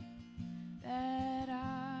that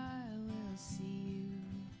I will see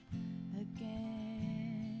you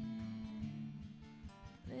again.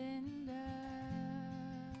 Linda.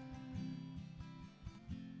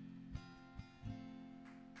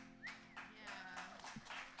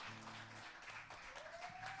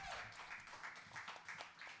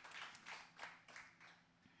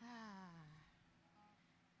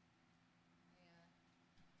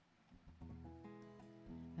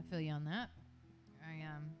 I feel you on that.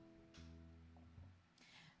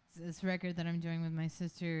 This record that I'm doing with my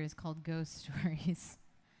sister is called Ghost Stories.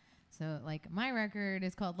 So, like, my record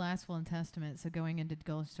is called Last Will and Testament, so going into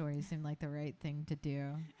Ghost Stories seemed like the right thing to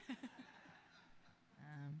do.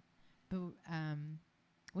 But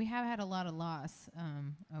we have had a lot of loss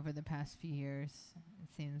over the past few years.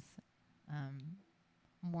 It seems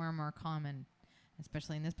more and more common,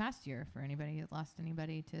 especially in this past year, for anybody that lost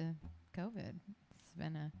anybody to COVID. It's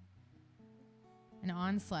been an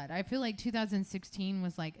onslaught. I feel like 2016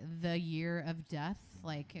 was like the year of death.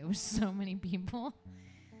 Like, it was so many people.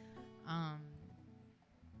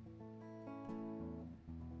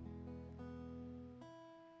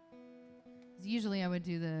 Usually I would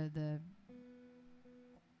do the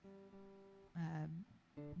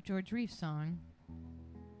George Reeves song,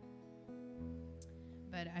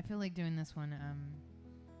 but I feel like doing this one.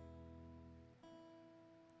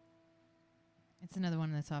 It's another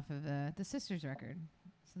one that's off of the Sisters record.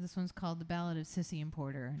 So this one's called The Ballad of Sissy and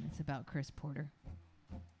Porter, and it's about Chris Porter.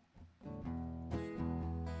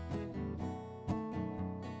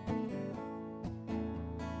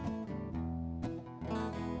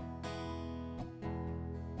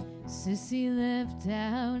 Sissy left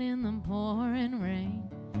out in the pouring rain.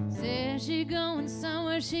 Says she going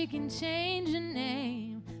somewhere she can change her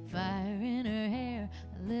name. Fire in her hair,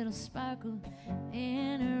 a little sparkle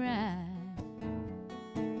in her eye.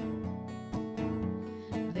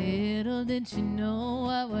 Little did she know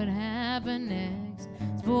what would happen next.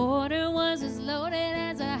 Porter was as loaded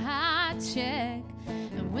as a hot check,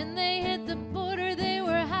 and when they hit the border they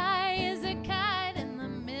were high as a kite in the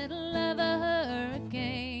middle of a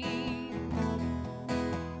hurricane.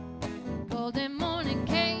 Golden morning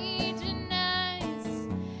Cajun nights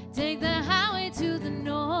take the highway to the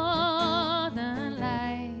northern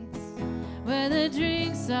lights, where the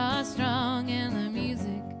drinks are strong and the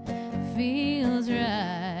music feels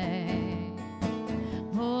right.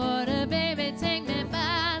 Porter, baby, take me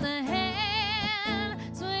by the hand,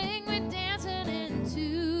 swing me dancing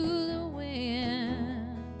into the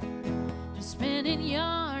wind, just spinning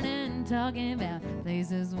yarn and talking about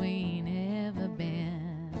places we never been.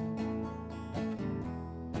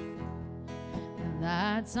 The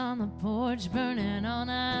lights on the porch burning all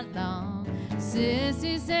night long.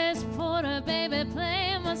 Sissy says, Porter, baby,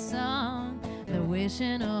 play my song. They're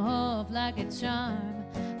wishing a hope like a charm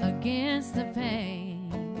against the pain.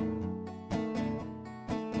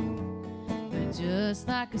 But just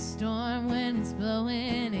like a storm when it's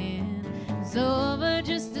blowing in, it's over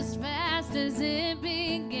just as fast as it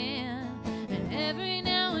began. And every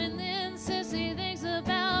now and then Sissy thinks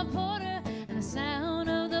about Porter and the sound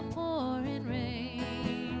of the pouring rain.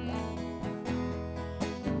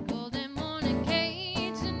 Golden morning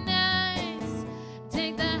Cajun nights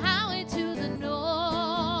take the highway to the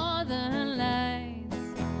northern lights,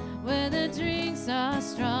 where the drinks are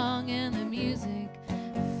strong and the music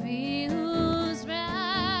feels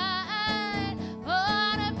right.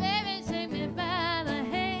 Oh, baby, take me by the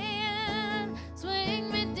hand, swing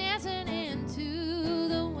me dancing into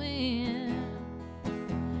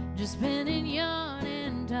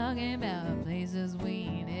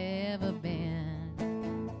ever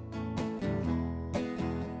been.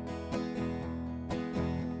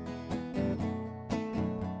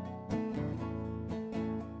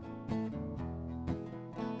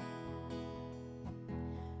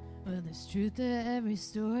 Well, there's truth to every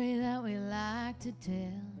story that we like to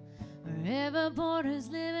tell. Wherever Porter's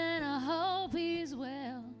living, I hope he's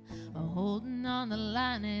well. But holding on the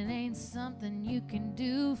line, it ain't something you can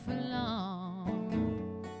do for long.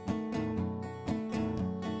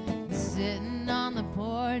 Sitting on the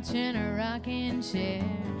porch in a rocking chair,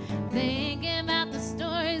 thinking about the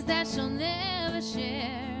stories that she'll never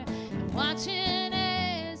share, and watching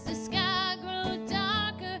as the sky grows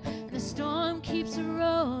darker and the storm keeps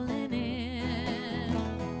rolling in.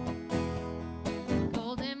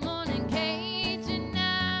 Golden morning Cajun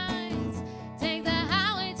nights take the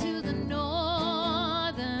highway to the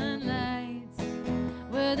northern lights,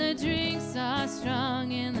 where the drinks are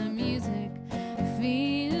strong and the music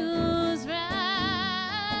feels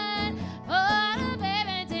right. Oh,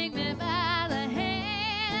 baby, take me by the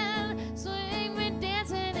hand, swing me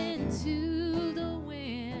dancing into the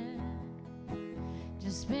wind,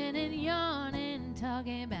 just spinning, yawning,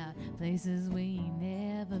 talking about places we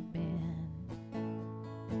never been.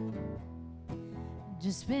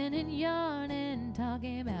 Just spinning, yawning,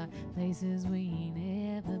 talking about places we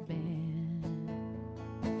never been.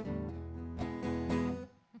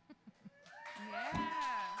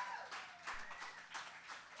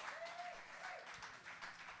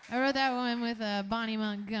 I wrote that one with Bonnie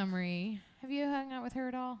Montgomery. Have you hung out with her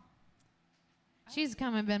at all? She's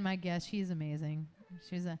come and been my guest. She's amazing.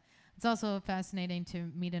 It's also fascinating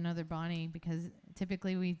to meet another Bonnie because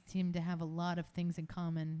typically we seem to have a lot of things in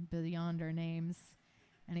common beyond our names,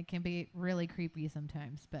 and it can be really creepy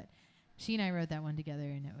sometimes. But she and I wrote that one together,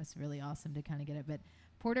 and it was really awesome to kind of get it. But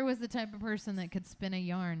Porter was the type of person that could spin a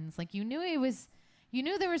yarn. It's like you knew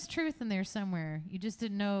there was truth in there somewhere. You just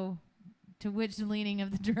didn't know to which leaning of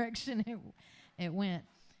the direction it went.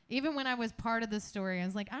 Even when I was part of the story, I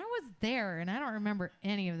was like, I was there, and I don't remember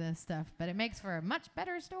any of this stuff, but it makes for a much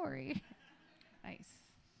better story. Nice.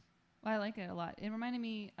 Well, I like it a lot. It reminded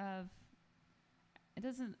me of,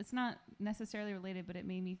 it's not necessarily related, but it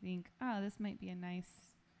made me think, this might be a nice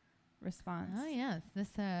response. Oh, yes.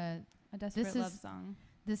 A desperate love song.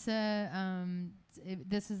 This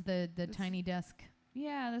is the tiny desk.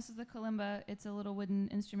 Yeah, this is the kalimba. It's a little wooden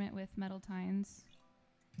instrument with metal tines.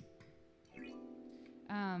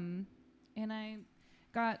 And I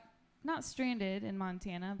got not stranded in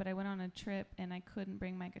Montana, but I went on a trip and I couldn't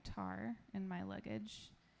bring my guitar in my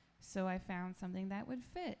luggage. So I found something that would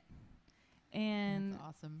fit. And that's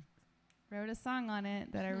awesome. Wrote a song on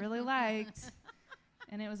it that I really liked.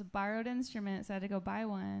 And it was a borrowed instrument, so I had to go buy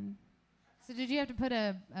one. So did you have to put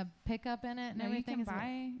a pickup in it and no, everything?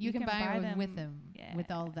 You can buy them with them, yeah. with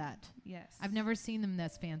all of that. Yes. I've never seen them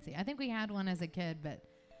this fancy. I think we had one as a kid, but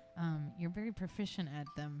you're very proficient at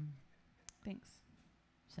them. Thanks.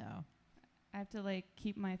 So I have to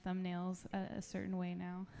keep my thumbnails a certain way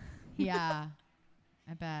now. Yeah,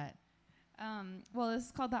 I bet. Well, this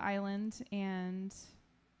is called The Island, and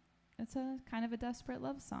it's a kind of a desperate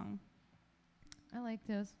love song. I like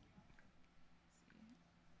those.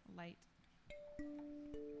 Light.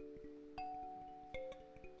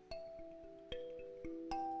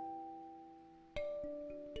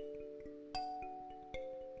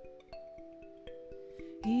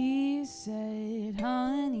 He said,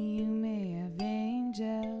 honey, you may have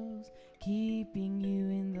angels keeping you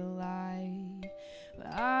in the light, but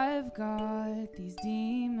I've got these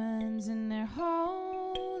demons and they're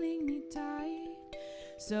holding me tight.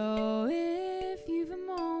 So if you've a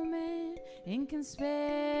moment and can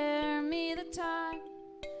spare me the time,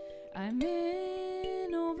 I'm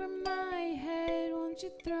in over my head, won't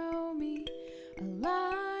you throw me a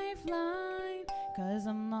lifeline, 'cause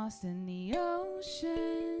I'm lost in the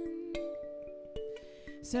ocean,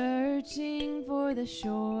 searching for the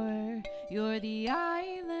shore. You're the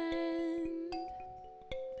island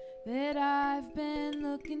that I've been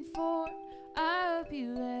looking for. I hope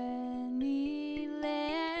you let me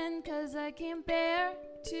land, 'cause I can't bear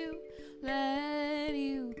to let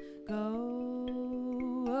you go.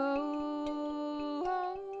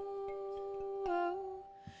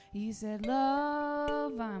 He said,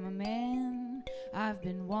 love, I'm a man, I've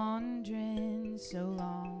been wandering so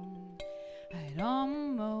long, I'd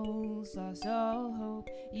almost lost all hope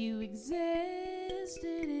you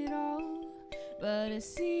existed at all. But I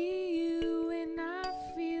see you and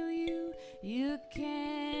I feel you, you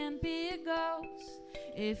can't be a ghost.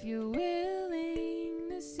 If you're willing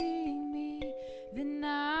to see me, then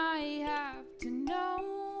I have to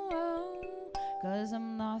know, 'cause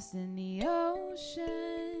I'm lost in the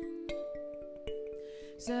ocean,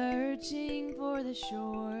 searching for the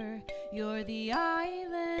shore. You're the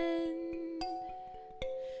island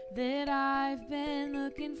that I've been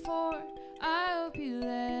looking for. I hope you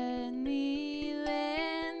let me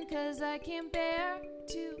land, 'cause I can't bear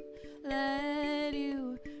to let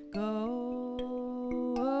you go.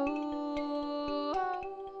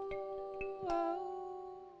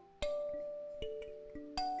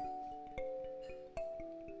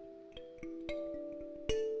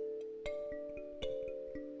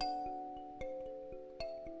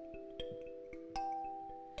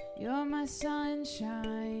 You're my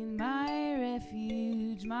sunshine, my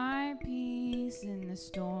refuge, my peace in the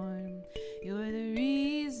storm. You're the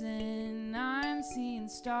reason I'm seeing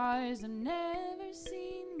stars I've never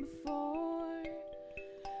seen before.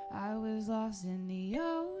 I was lost in the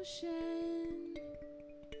ocean,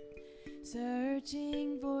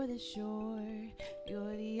 searching for the shore.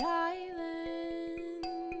 You're the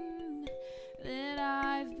island that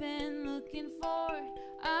I've been looking for.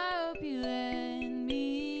 I hope you let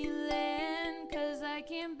me land, 'cause I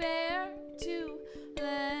can't bear to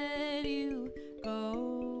let you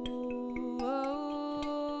go.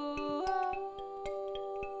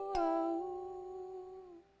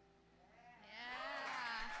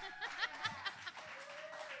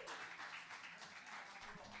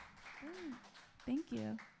 Thank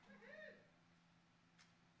you.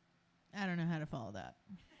 I don't know how to follow that.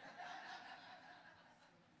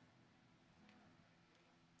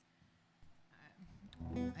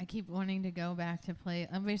 I keep wanting to go back to play.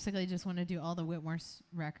 I basically just want to do all the Whitmore's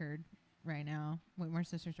record right now. Whitmore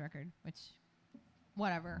Sisters record, which,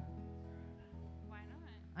 whatever. Why not?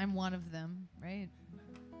 I'm one of them, right?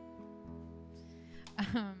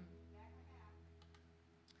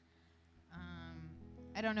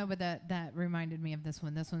 I don't know, but that reminded me of this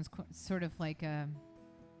one. This one's sort of like a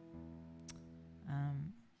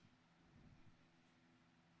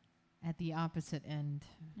at the opposite end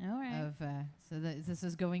All right. of so this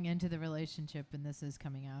is going into the relationship, and this is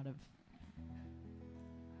coming out of,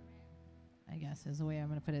 I guess is the way I'm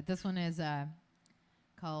going to put it. This one is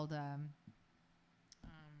called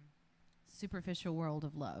Superficial World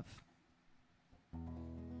of Love.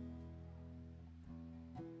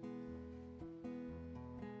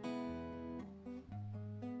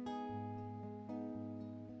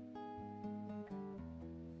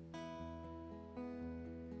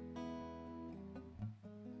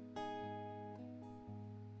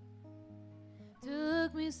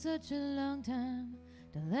 Took me such a long time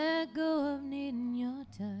to let go of needing your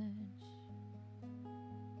touch.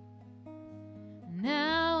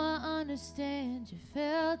 Now I understand you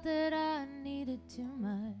felt that I needed too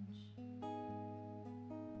much.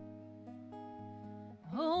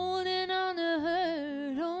 Holding on to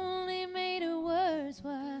hurt only made it worse.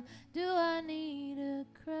 Why do I need a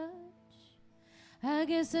crutch? I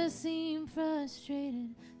guess I seem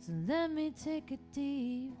frustrated, so let me take a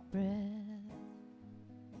deep breath.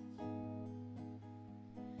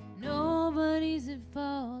 Nobody's at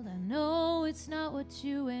fault, I know it's not what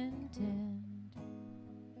you intend.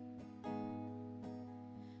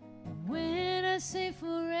 But when I say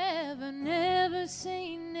forever, never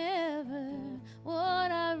say never,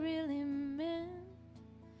 what I really meant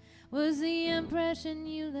was the impression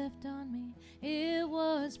you left on me, it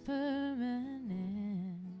was permanent.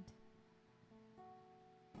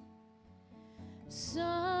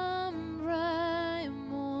 Some bright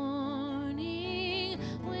morning,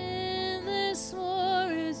 when this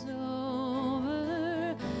war is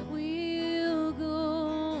over, we'll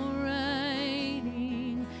go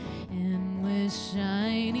riding and with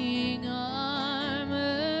shining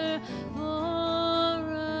armor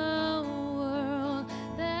for a world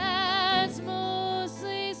that's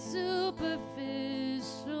mostly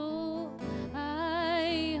superficial.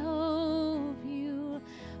 I hope you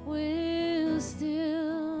will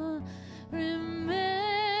still remember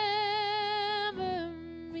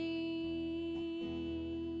me.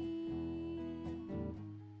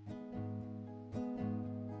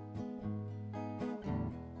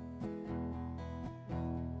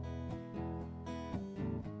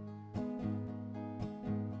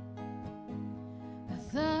 I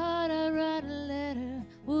thought I'd write a letter,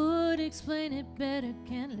 would explain it better,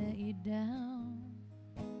 can't let you down.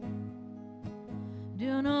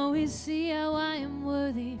 Don't always see how I am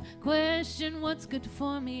worthy, question what's good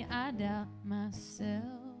for me, I doubt myself.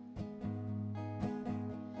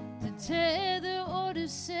 To tether or to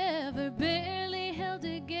sever, barely held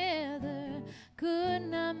together, could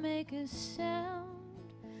not make a sound.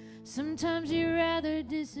 Sometimes you'd rather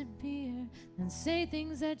disappear than say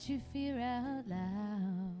things that you fear out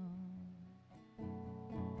loud.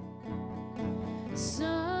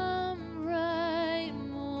 Some bright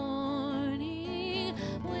morning,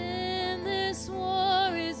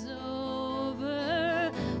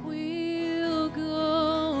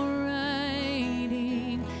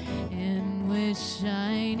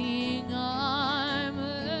 shining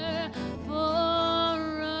armor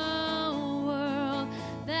for a world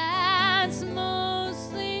that's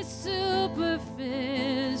mostly superficial.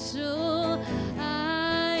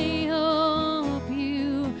 I hope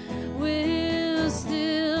you will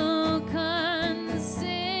still consider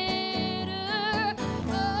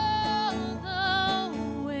all the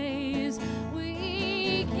ways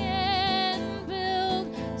we can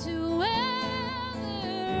build together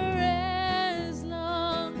as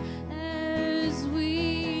long as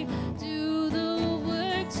we do the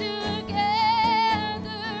work together.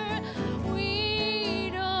 We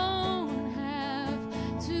don't have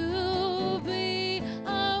to be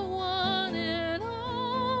our one and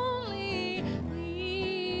only.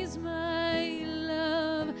 Please, my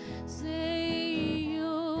love, say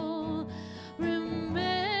you'll remember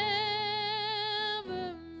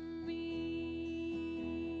me.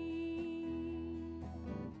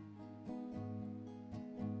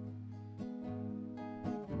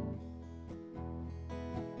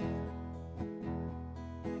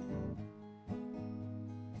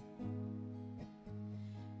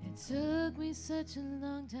 It took me such a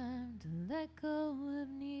long time to let go of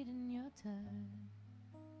needing your touch.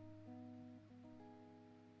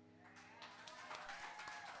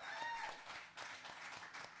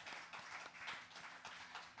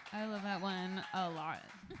 I love that one a lot.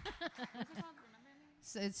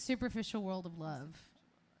 So it's Superficial World of Love.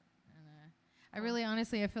 And, I really,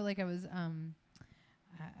 honestly, I feel like I was,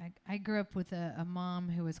 I grew up with a mom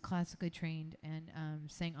who was classically trained and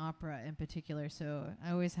sang opera in particular. So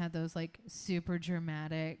I always had those like super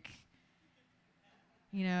dramatic,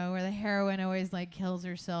 you know, where the heroine always like kills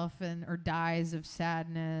herself and or dies of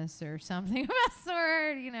sadness or something of that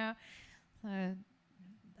sort, you know. So I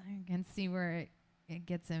can see where it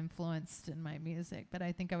gets influenced in my music, but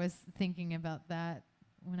I think I was thinking about that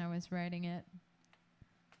when I was writing it,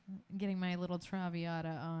 getting my little Traviata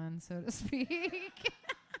on, so to speak.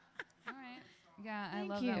 All right. Yeah, I Thank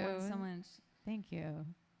love that you. one so much. Thank you.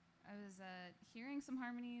 I was hearing some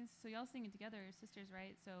harmonies. So y'all sing it together, sisters,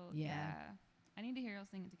 right? So Yeah. I need to hear y'all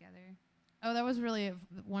sing it together. Oh, that was really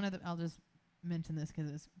one of the. I'll just mention this because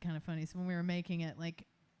it's kind of funny. So when we were making it, like,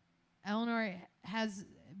 Eleanor has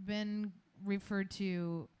been referred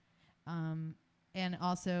to, and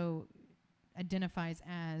also identifies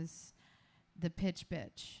as the pitch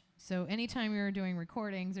bitch. So anytime we were doing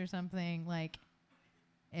recordings or something, like,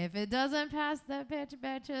 if it doesn't pass the pitch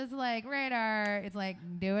bitch's like radar, it's like,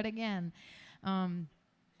 do it again.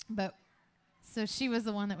 But so she was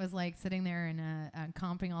the one that was like sitting there and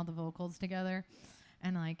comping all the vocals together,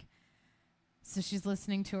 and like, so she's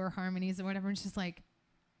listening to her harmonies or whatever, and she's like,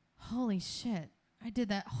 holy shit, I did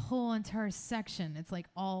that whole entire section. It's like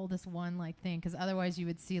all this one like thing, because otherwise you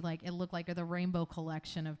would see like it looked like the rainbow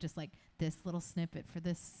collection of just like this little snippet for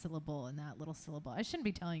this syllable and that little syllable. I shouldn't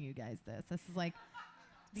be telling you guys this. This is like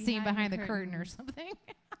scene behind the curtain or something.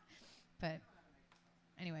 But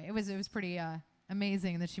anyway, it was pretty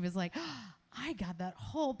amazing that she was like, oh, I got that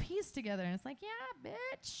whole piece together, and it's like, yeah,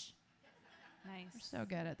 bitch. Nice. We're so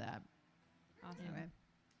good at that. Awesome. Anyway.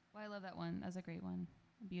 Well, I love that one. That's a great one.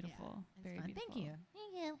 Beautiful. Yeah, Very fun. beautiful. Thank you.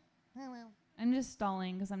 Thank you. Oh, well. I'm just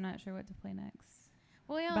stalling because I'm not sure what to play next.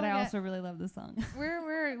 Well, yeah, but I also really love the song.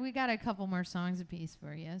 we got a couple more songs apiece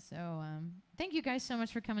for you. So thank you guys so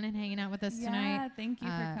much for coming and hanging out with us tonight. Yeah, thank you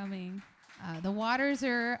for coming. The Waters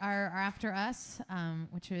are after us,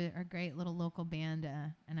 which are a great little local band,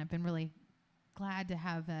 and I've been really glad to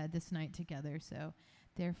have this night together. So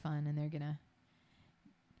they're fun, and they're gonna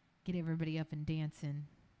get everybody up and dancing.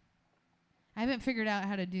 I haven't figured out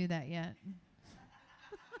how to do that yet.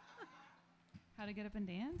 How to get up and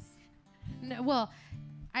dance? No, well,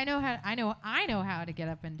 I know how to get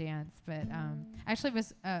up and dance, but actually,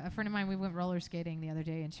 was a friend of mine. We went roller skating the other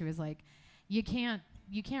day, and she was like, "You can't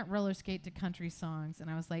roller skate to country songs," and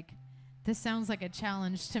I was like, "This sounds like a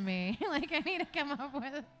challenge to me. Like I need to come up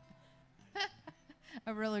with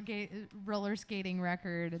a roller skating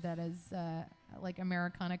record that is like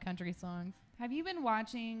Americana country songs." Have you been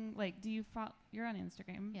watching, like, do you follow, you're on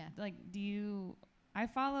Instagram? Yeah. Like, I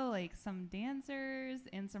follow, like, some dancers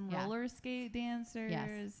and some roller skate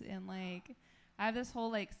dancers. And, like, I have this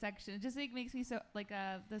whole, like, section. It just, like, makes me so, like,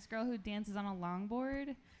 this girl who dances on a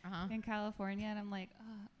longboard in California. And I'm like,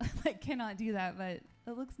 oh, I cannot do that, but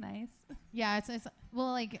it looks nice. Yeah, it's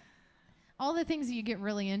well, like, all the things that you get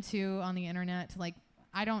really into on the internet to, like,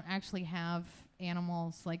 I don't actually have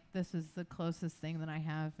animals. Like, this is the closest thing that I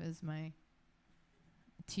have is my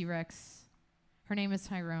T-Rex. Her name is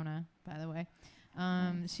Tyrona, by the way.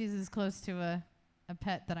 She's as close to a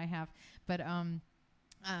pet that I have, but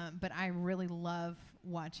I really love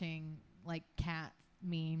watching like cat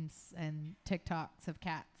memes and TikToks of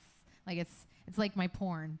cats. Like it's like my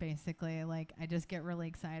porn basically. Like I just get really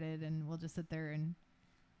excited and we'll just sit there and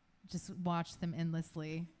just watch them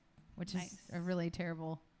endlessly, which is a really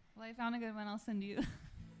terrible. Well, I found a good one. I'll send you.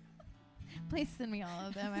 Please send me all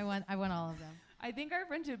of them. I want all of them. I think our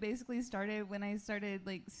friendship basically started when I started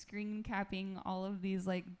like screen capping all of these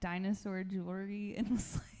like dinosaur jewelry and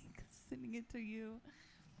was like sending it to you.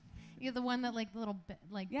 You're the one that like the little the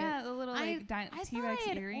little like T-Rex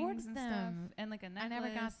earrings and them. Stuff and like a necklace. I never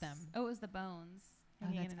got them. Oh, it was the bones.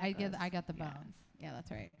 I got the bones. Yeah, that's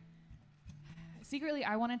right. Secretly,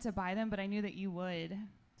 I wanted to buy them, but I knew that you would.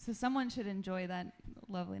 So someone should enjoy that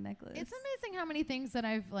lovely necklace. It's amazing how many things that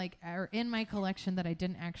I've like are in my collection that I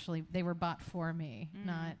didn't actually. They were bought for me,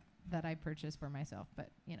 not that I purchased for myself. But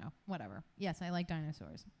you know, whatever. Yes, I like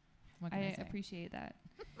dinosaurs. What can I say? Appreciate that.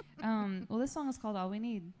 Well, this song is called "All We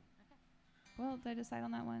Need." Well, did I decide on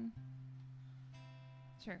that one?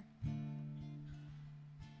 Sure.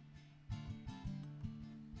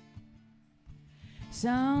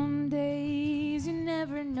 Some days you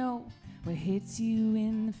never know what hits you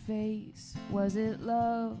in the face. Was it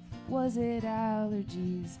love? Was it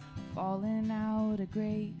allergies? Falling out of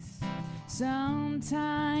grace?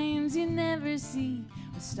 Sometimes you never see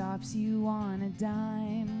what stops you on a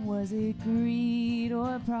dime. Was it greed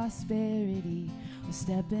or prosperity? Or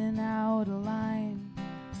stepping out of line?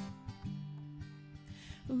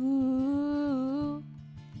 Ooh,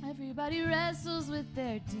 everybody wrestles with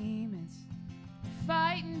their demons,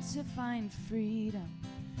 fighting to find freedom.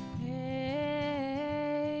 Hey,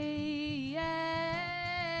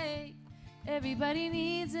 hey, everybody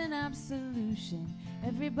needs an absolution.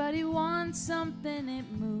 Everybody wants something, it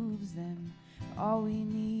moves them. All we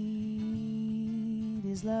need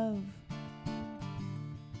is love.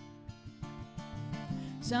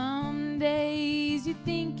 Some days you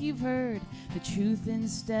think you've heard the truth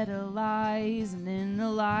instead of lies, and then the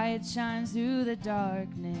light shines through the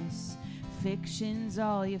darkness. Fiction's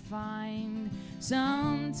all you find.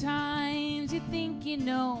 Sometimes you think you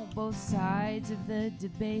know both sides of the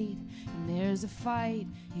debate, and there's a fight,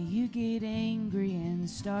 and you get angry and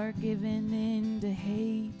start giving in to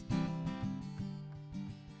hate.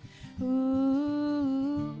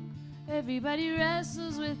 Ooh, everybody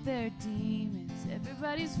wrestles with their demons.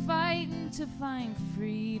 Everybody's fighting to find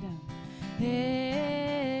freedom. Hey,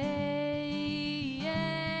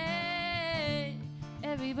 hey,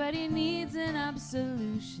 everybody needs an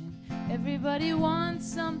absolution. Everybody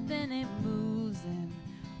wants something, it moves them.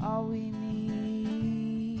 All we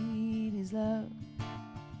need is love.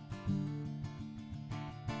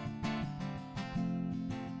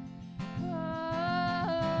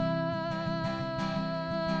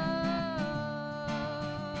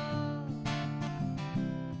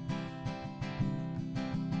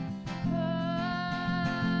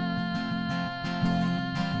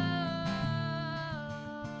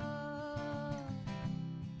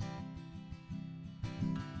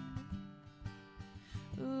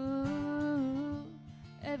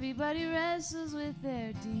 Everybody wrestles with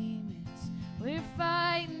their demons. We're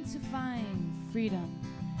fighting to find freedom.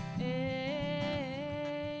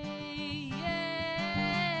 Hey,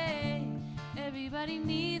 hey. Everybody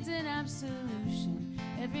needs an absolution.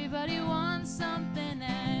 Everybody wants something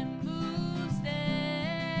and moves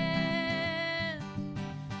them.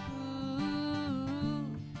 Ooh,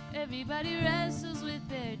 everybody wrestles with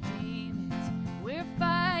their demons. We're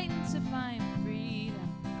fighting to find freedom.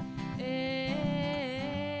 Hey,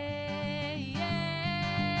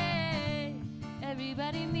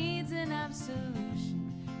 everybody needs an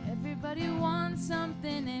absolution. Everybody wants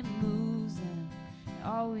something, it moves them.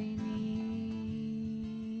 All we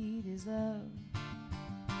need is love.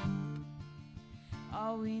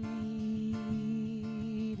 All we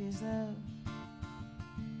need is love.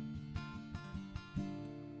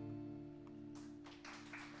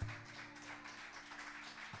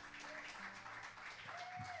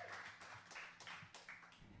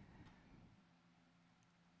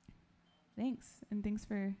 Thanks. And thanks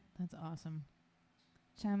for That's awesome.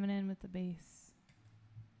 chiming in with the bass.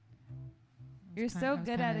 You're so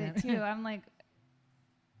good at it too. I'm like,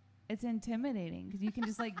 it's intimidating because you can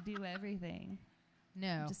just like do everything. No.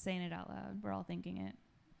 I'm just saying it out loud. We're all thinking it.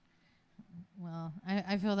 Well,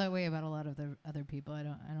 I feel that way about a lot of the other people. I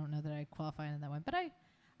don't know that I qualify in that one, but I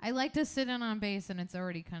like to sit in on bass, and it's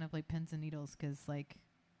already kind of like pins and needles because like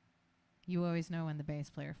you always know when the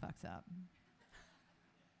bass player fucks up.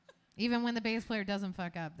 Even when the bass player doesn't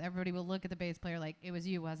fuck up, everybody will look at the bass player like, it was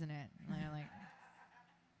you, wasn't it? And they're like,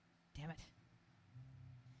 damn it.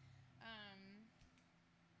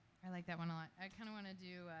 I like that one a lot. I kind of want to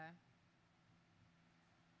do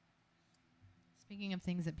Speaking of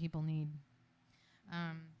things that people need,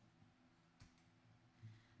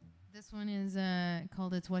 this one is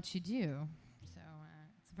called "It's What You Do." So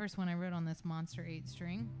it's the first one I wrote on this Monster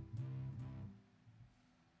 8-string.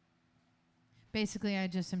 Basically, I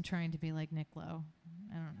just am trying to be like Nick Lowe.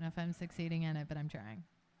 I don't know if I'm succeeding in it, but I'm trying.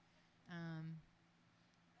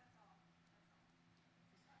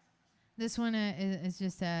 This one is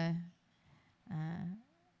just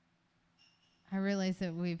I realize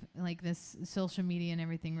that we've like this social media and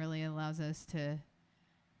everything really allows us to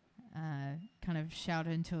kind of shout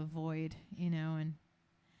into a void, you know,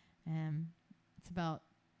 and it's about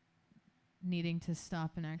needing to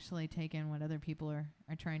stop and actually take in what other people are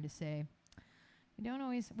trying to say. We don't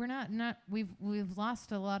always. We're not. We've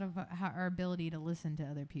lost a lot of our ability to listen to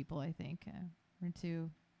other people. I think we're too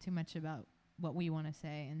much about what we want to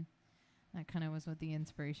say, and that kind of was what the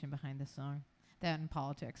inspiration behind this song. That and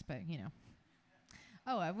politics, but you know.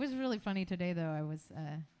 Oh, it was really funny today though. I was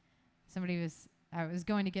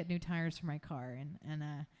going to get new tires for my car, and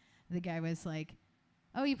the guy was like,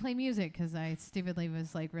 "Oh, you play music?" Because I stupidly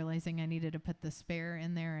was like realizing I needed to put the spare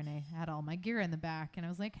in there, and I had all my gear in the back, and I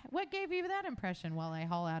was like, "What gave you that impression?" While I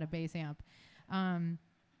haul out a bass amp,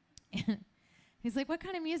 he's like, "What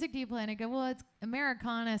kind of music do you play?" And I go, "Well, it's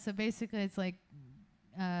Americana, so basically it's like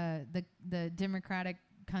the Democratic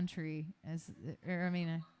country is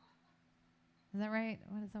that right?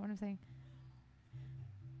 What is that? What I'm saying?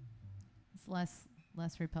 It's less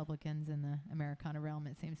Republicans in the Americana realm,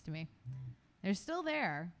 it seems to me. They're still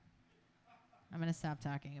there. I'm going to stop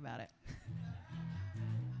talking about it.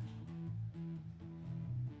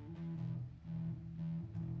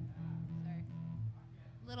 Sorry.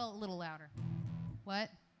 Little louder. What?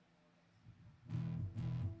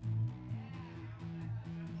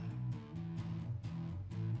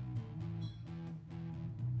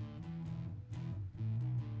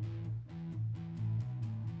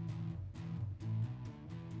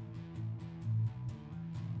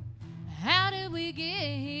 How did we get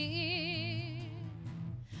here?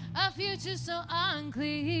 A future so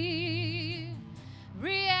unclear.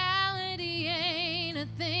 Reality ain't a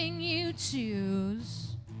thing you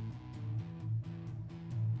choose.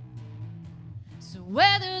 So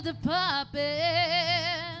whether the puppet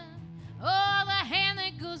or the hand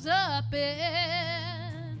that goes up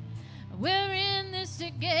it, we're in this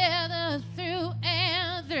together through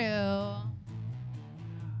and through.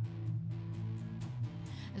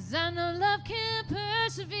 I know love can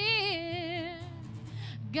persevere.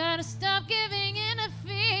 Gotta stop giving in to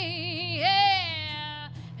fear, yeah,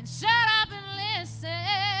 and shut up and listen.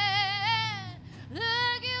 Look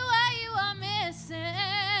at what you are missing.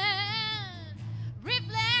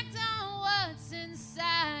 Reflect on what's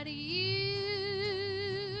inside of you,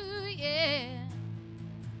 yeah.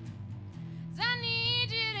 'Cause I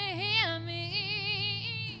need you to hear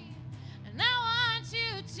me, and I want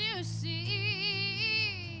you to see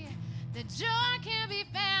that joy can be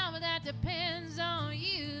found, but that depends on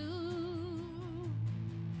you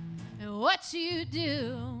and what you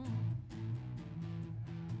do.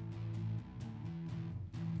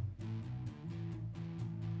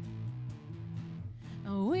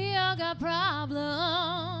 We all got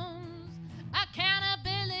problems.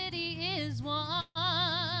 Accountability is one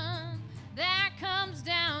that comes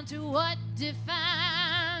down to what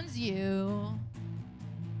defines you.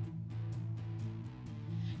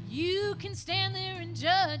 You can stand there in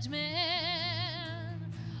judgment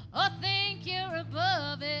or think you're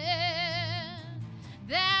above it.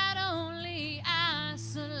 That only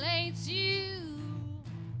isolates you.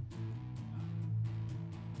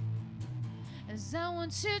 As I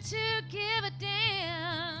want you to give a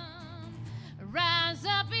damn, rise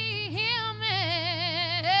up, be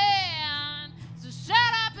human. So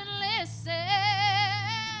shut up and listen.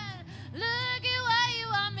 Look at what you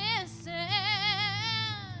are missing.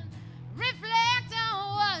 Reflect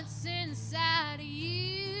on what's inside of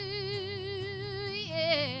you,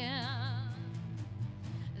 yeah.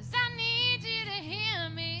 'Cause I need you to hear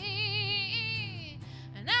me,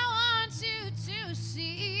 and I want you to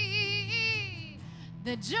see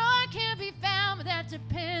the joy can be found, but that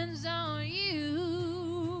depends on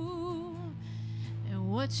you and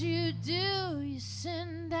what you do. You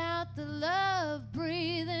send out the love,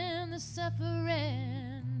 breathe in the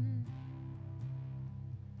suffering.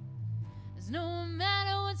 No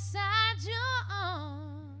matter what side you're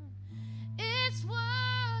on, it's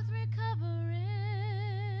worth recovering.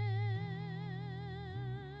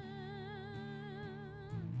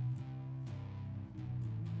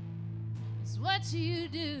 It's what you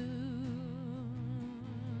do.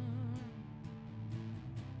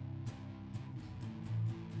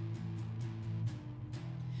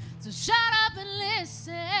 So shut up and listen.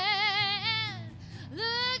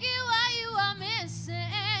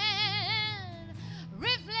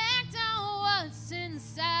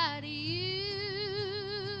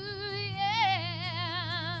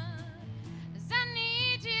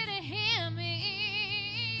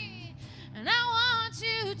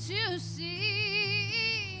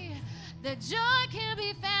 see that joy can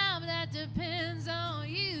be found, that depends on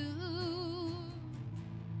you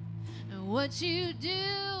and what you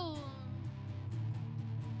do.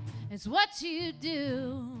 It's what you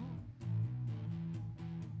do.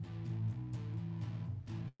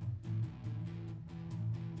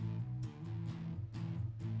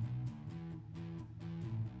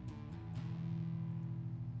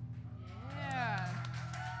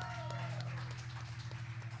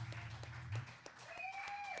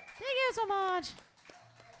 Thank you so much.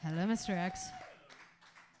 Hello, Mr. X.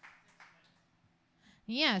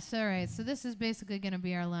 Yes, all right. So this is basically going to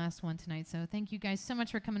be our last one tonight. So thank you guys so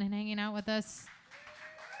much for coming and hanging out with us.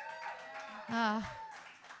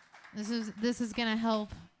 This is going to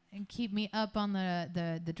help and keep me up on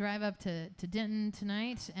the drive up to Denton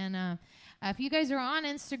tonight. And if you guys are on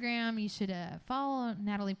Instagram, you should follow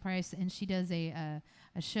Natalie Price, and she does a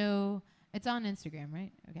show. It's on Instagram,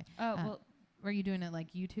 right? Okay. Oh, well. Are you doing it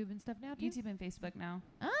like YouTube and stuff now too? YouTube and Facebook now.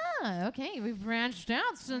 Ah, okay. We've branched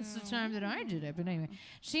out since the time that I did it. But anyway,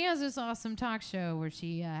 she has this awesome talk show where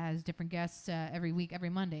she has different guests every week,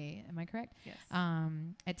 every Monday. Am I correct? Yes.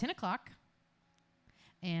 At 10 o'clock.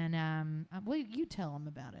 And, well, you tell them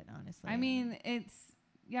about it, honestly. I mean, it's,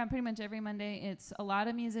 yeah, pretty much every Monday. It's a lot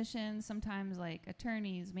of musicians, sometimes like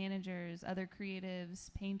attorneys, managers, other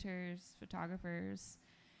creatives, painters, photographers,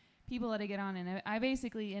 people that I get on, and I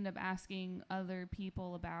basically end up asking other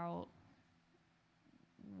people about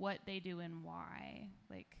what they do and why,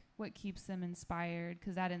 like what keeps them inspired,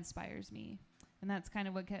 because that inspires me, and that's kind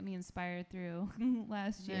of what kept me inspired through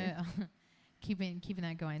last year. Yeah. keeping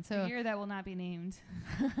that going. So a year that will not be named.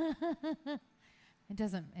 It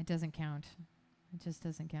doesn't count. It just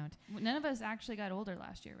doesn't count. None of us actually got older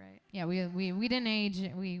last year, right? Yeah, we didn't age.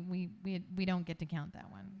 We don't get to count that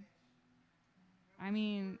one. I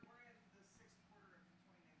mean.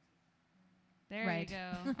 There right. you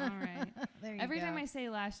go. All right. There you Every go. time I say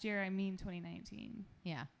last year, I mean 2019.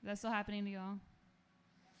 Yeah. Is that still happening to y'all?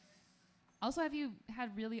 Also, have you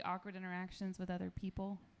had really awkward interactions with other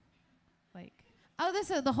people? Like. Oh, this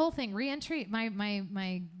is the whole thing. Reentry.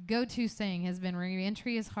 My go-to saying has been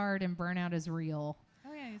reentry is hard and burnout is real.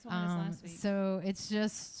 Oh yeah, you told me this last week. So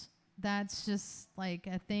that's just like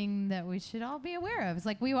a thing that we should all be aware of. It's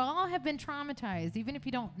like we all have been traumatized, even if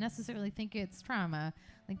you don't necessarily think it's trauma.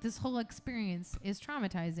 Like this whole experience is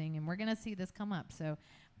traumatizing, and we're gonna see this come up. So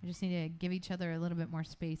we just need to give each other a little bit more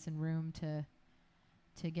space and room to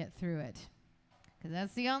get through it, because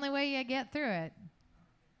that's the only way you get through it.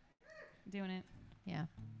 Doing it. Yeah.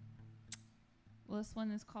 Well, this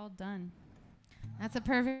one is called Done. That's a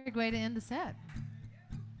perfect way to end the set.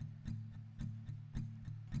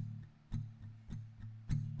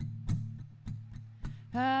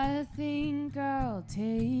 I think I'll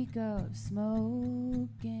take up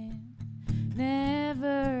smoking.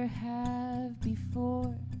 Never have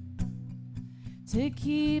before. To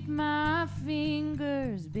keep my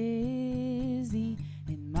fingers busy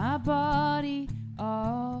and my body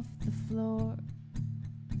off the floor.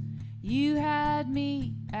 You had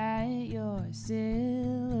me at your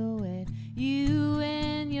silhouette, you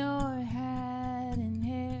and your hat and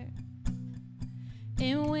hair.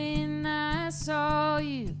 And when I saw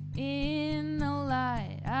you in the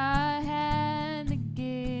light, I had to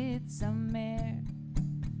get some air.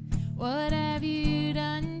 What have you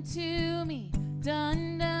done to me?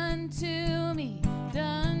 Done to me,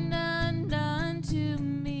 done to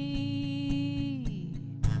me.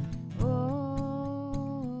 Oh.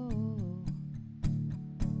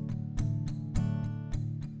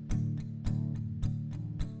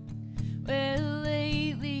 Well,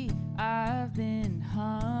 lately I've been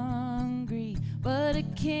hungry, but I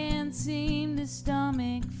can't seem to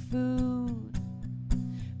stomach food,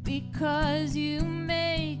 because you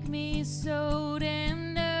make me so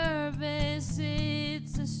damn nervous.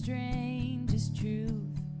 It's the strangest truth.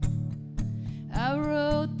 I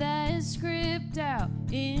wrote that script out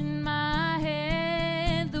in my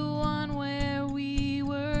head, the one where we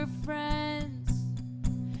were friends,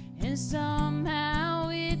 and somehow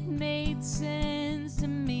it made sense to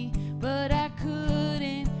me, but I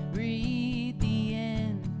couldn't read the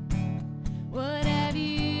end. What have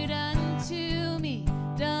you done to me?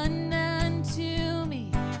 Done to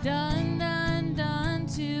me, done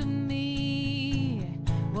to me.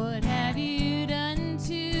 What have you done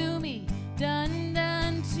to me? Done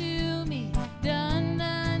to me,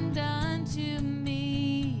 done to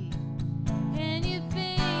me. And you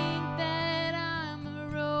think that I'm a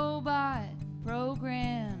robot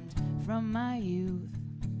programmed from my youth,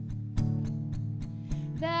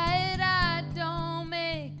 that I don't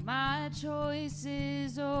make my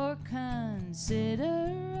choices or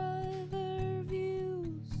consider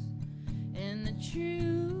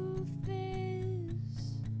truth is,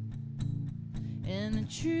 and the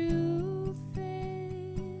truth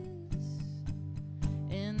is,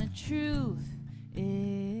 and the truth is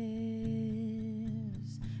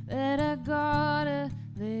that I got a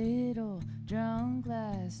little drunk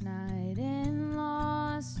last night and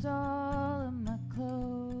lost all of my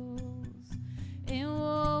clothes and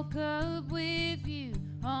woke up with you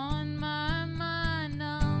on my mind.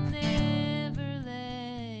 I'll never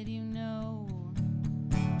let you know.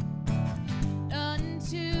 Done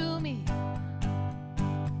to me,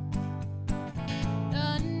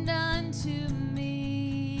 done to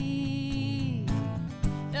me,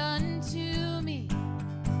 done to me,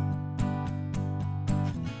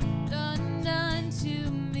 done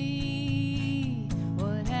to me.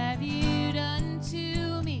 What have you done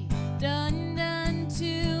to me? Done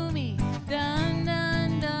to me,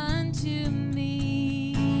 done to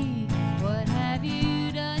me. What have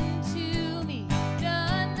you done to me?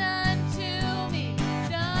 Done to me,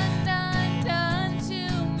 done to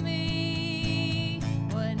me.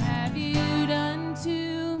 What have you done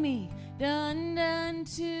to me? Done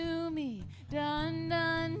to me,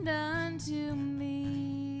 done to me.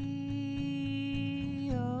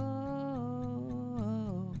 Oh,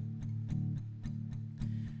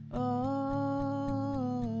 oh,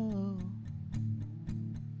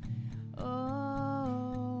 oh,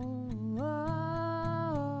 oh,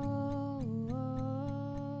 oh.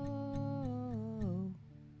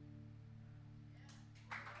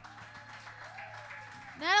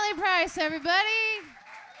 Natalie Price, everybody.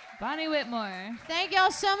 Bonnie Whitmore. Thank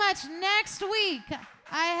y'all so much. Next week,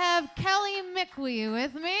 I have Kelly McWee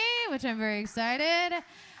with me, which I'm very excited.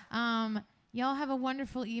 Y'all have a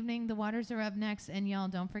wonderful evening. The Waters are up next, and y'all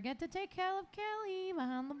don't forget to take care of Kelly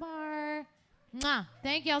behind the bar. Mwah.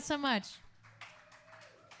 Thank y'all so much.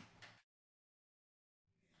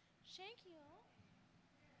 Thank you.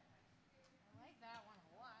 I like that one.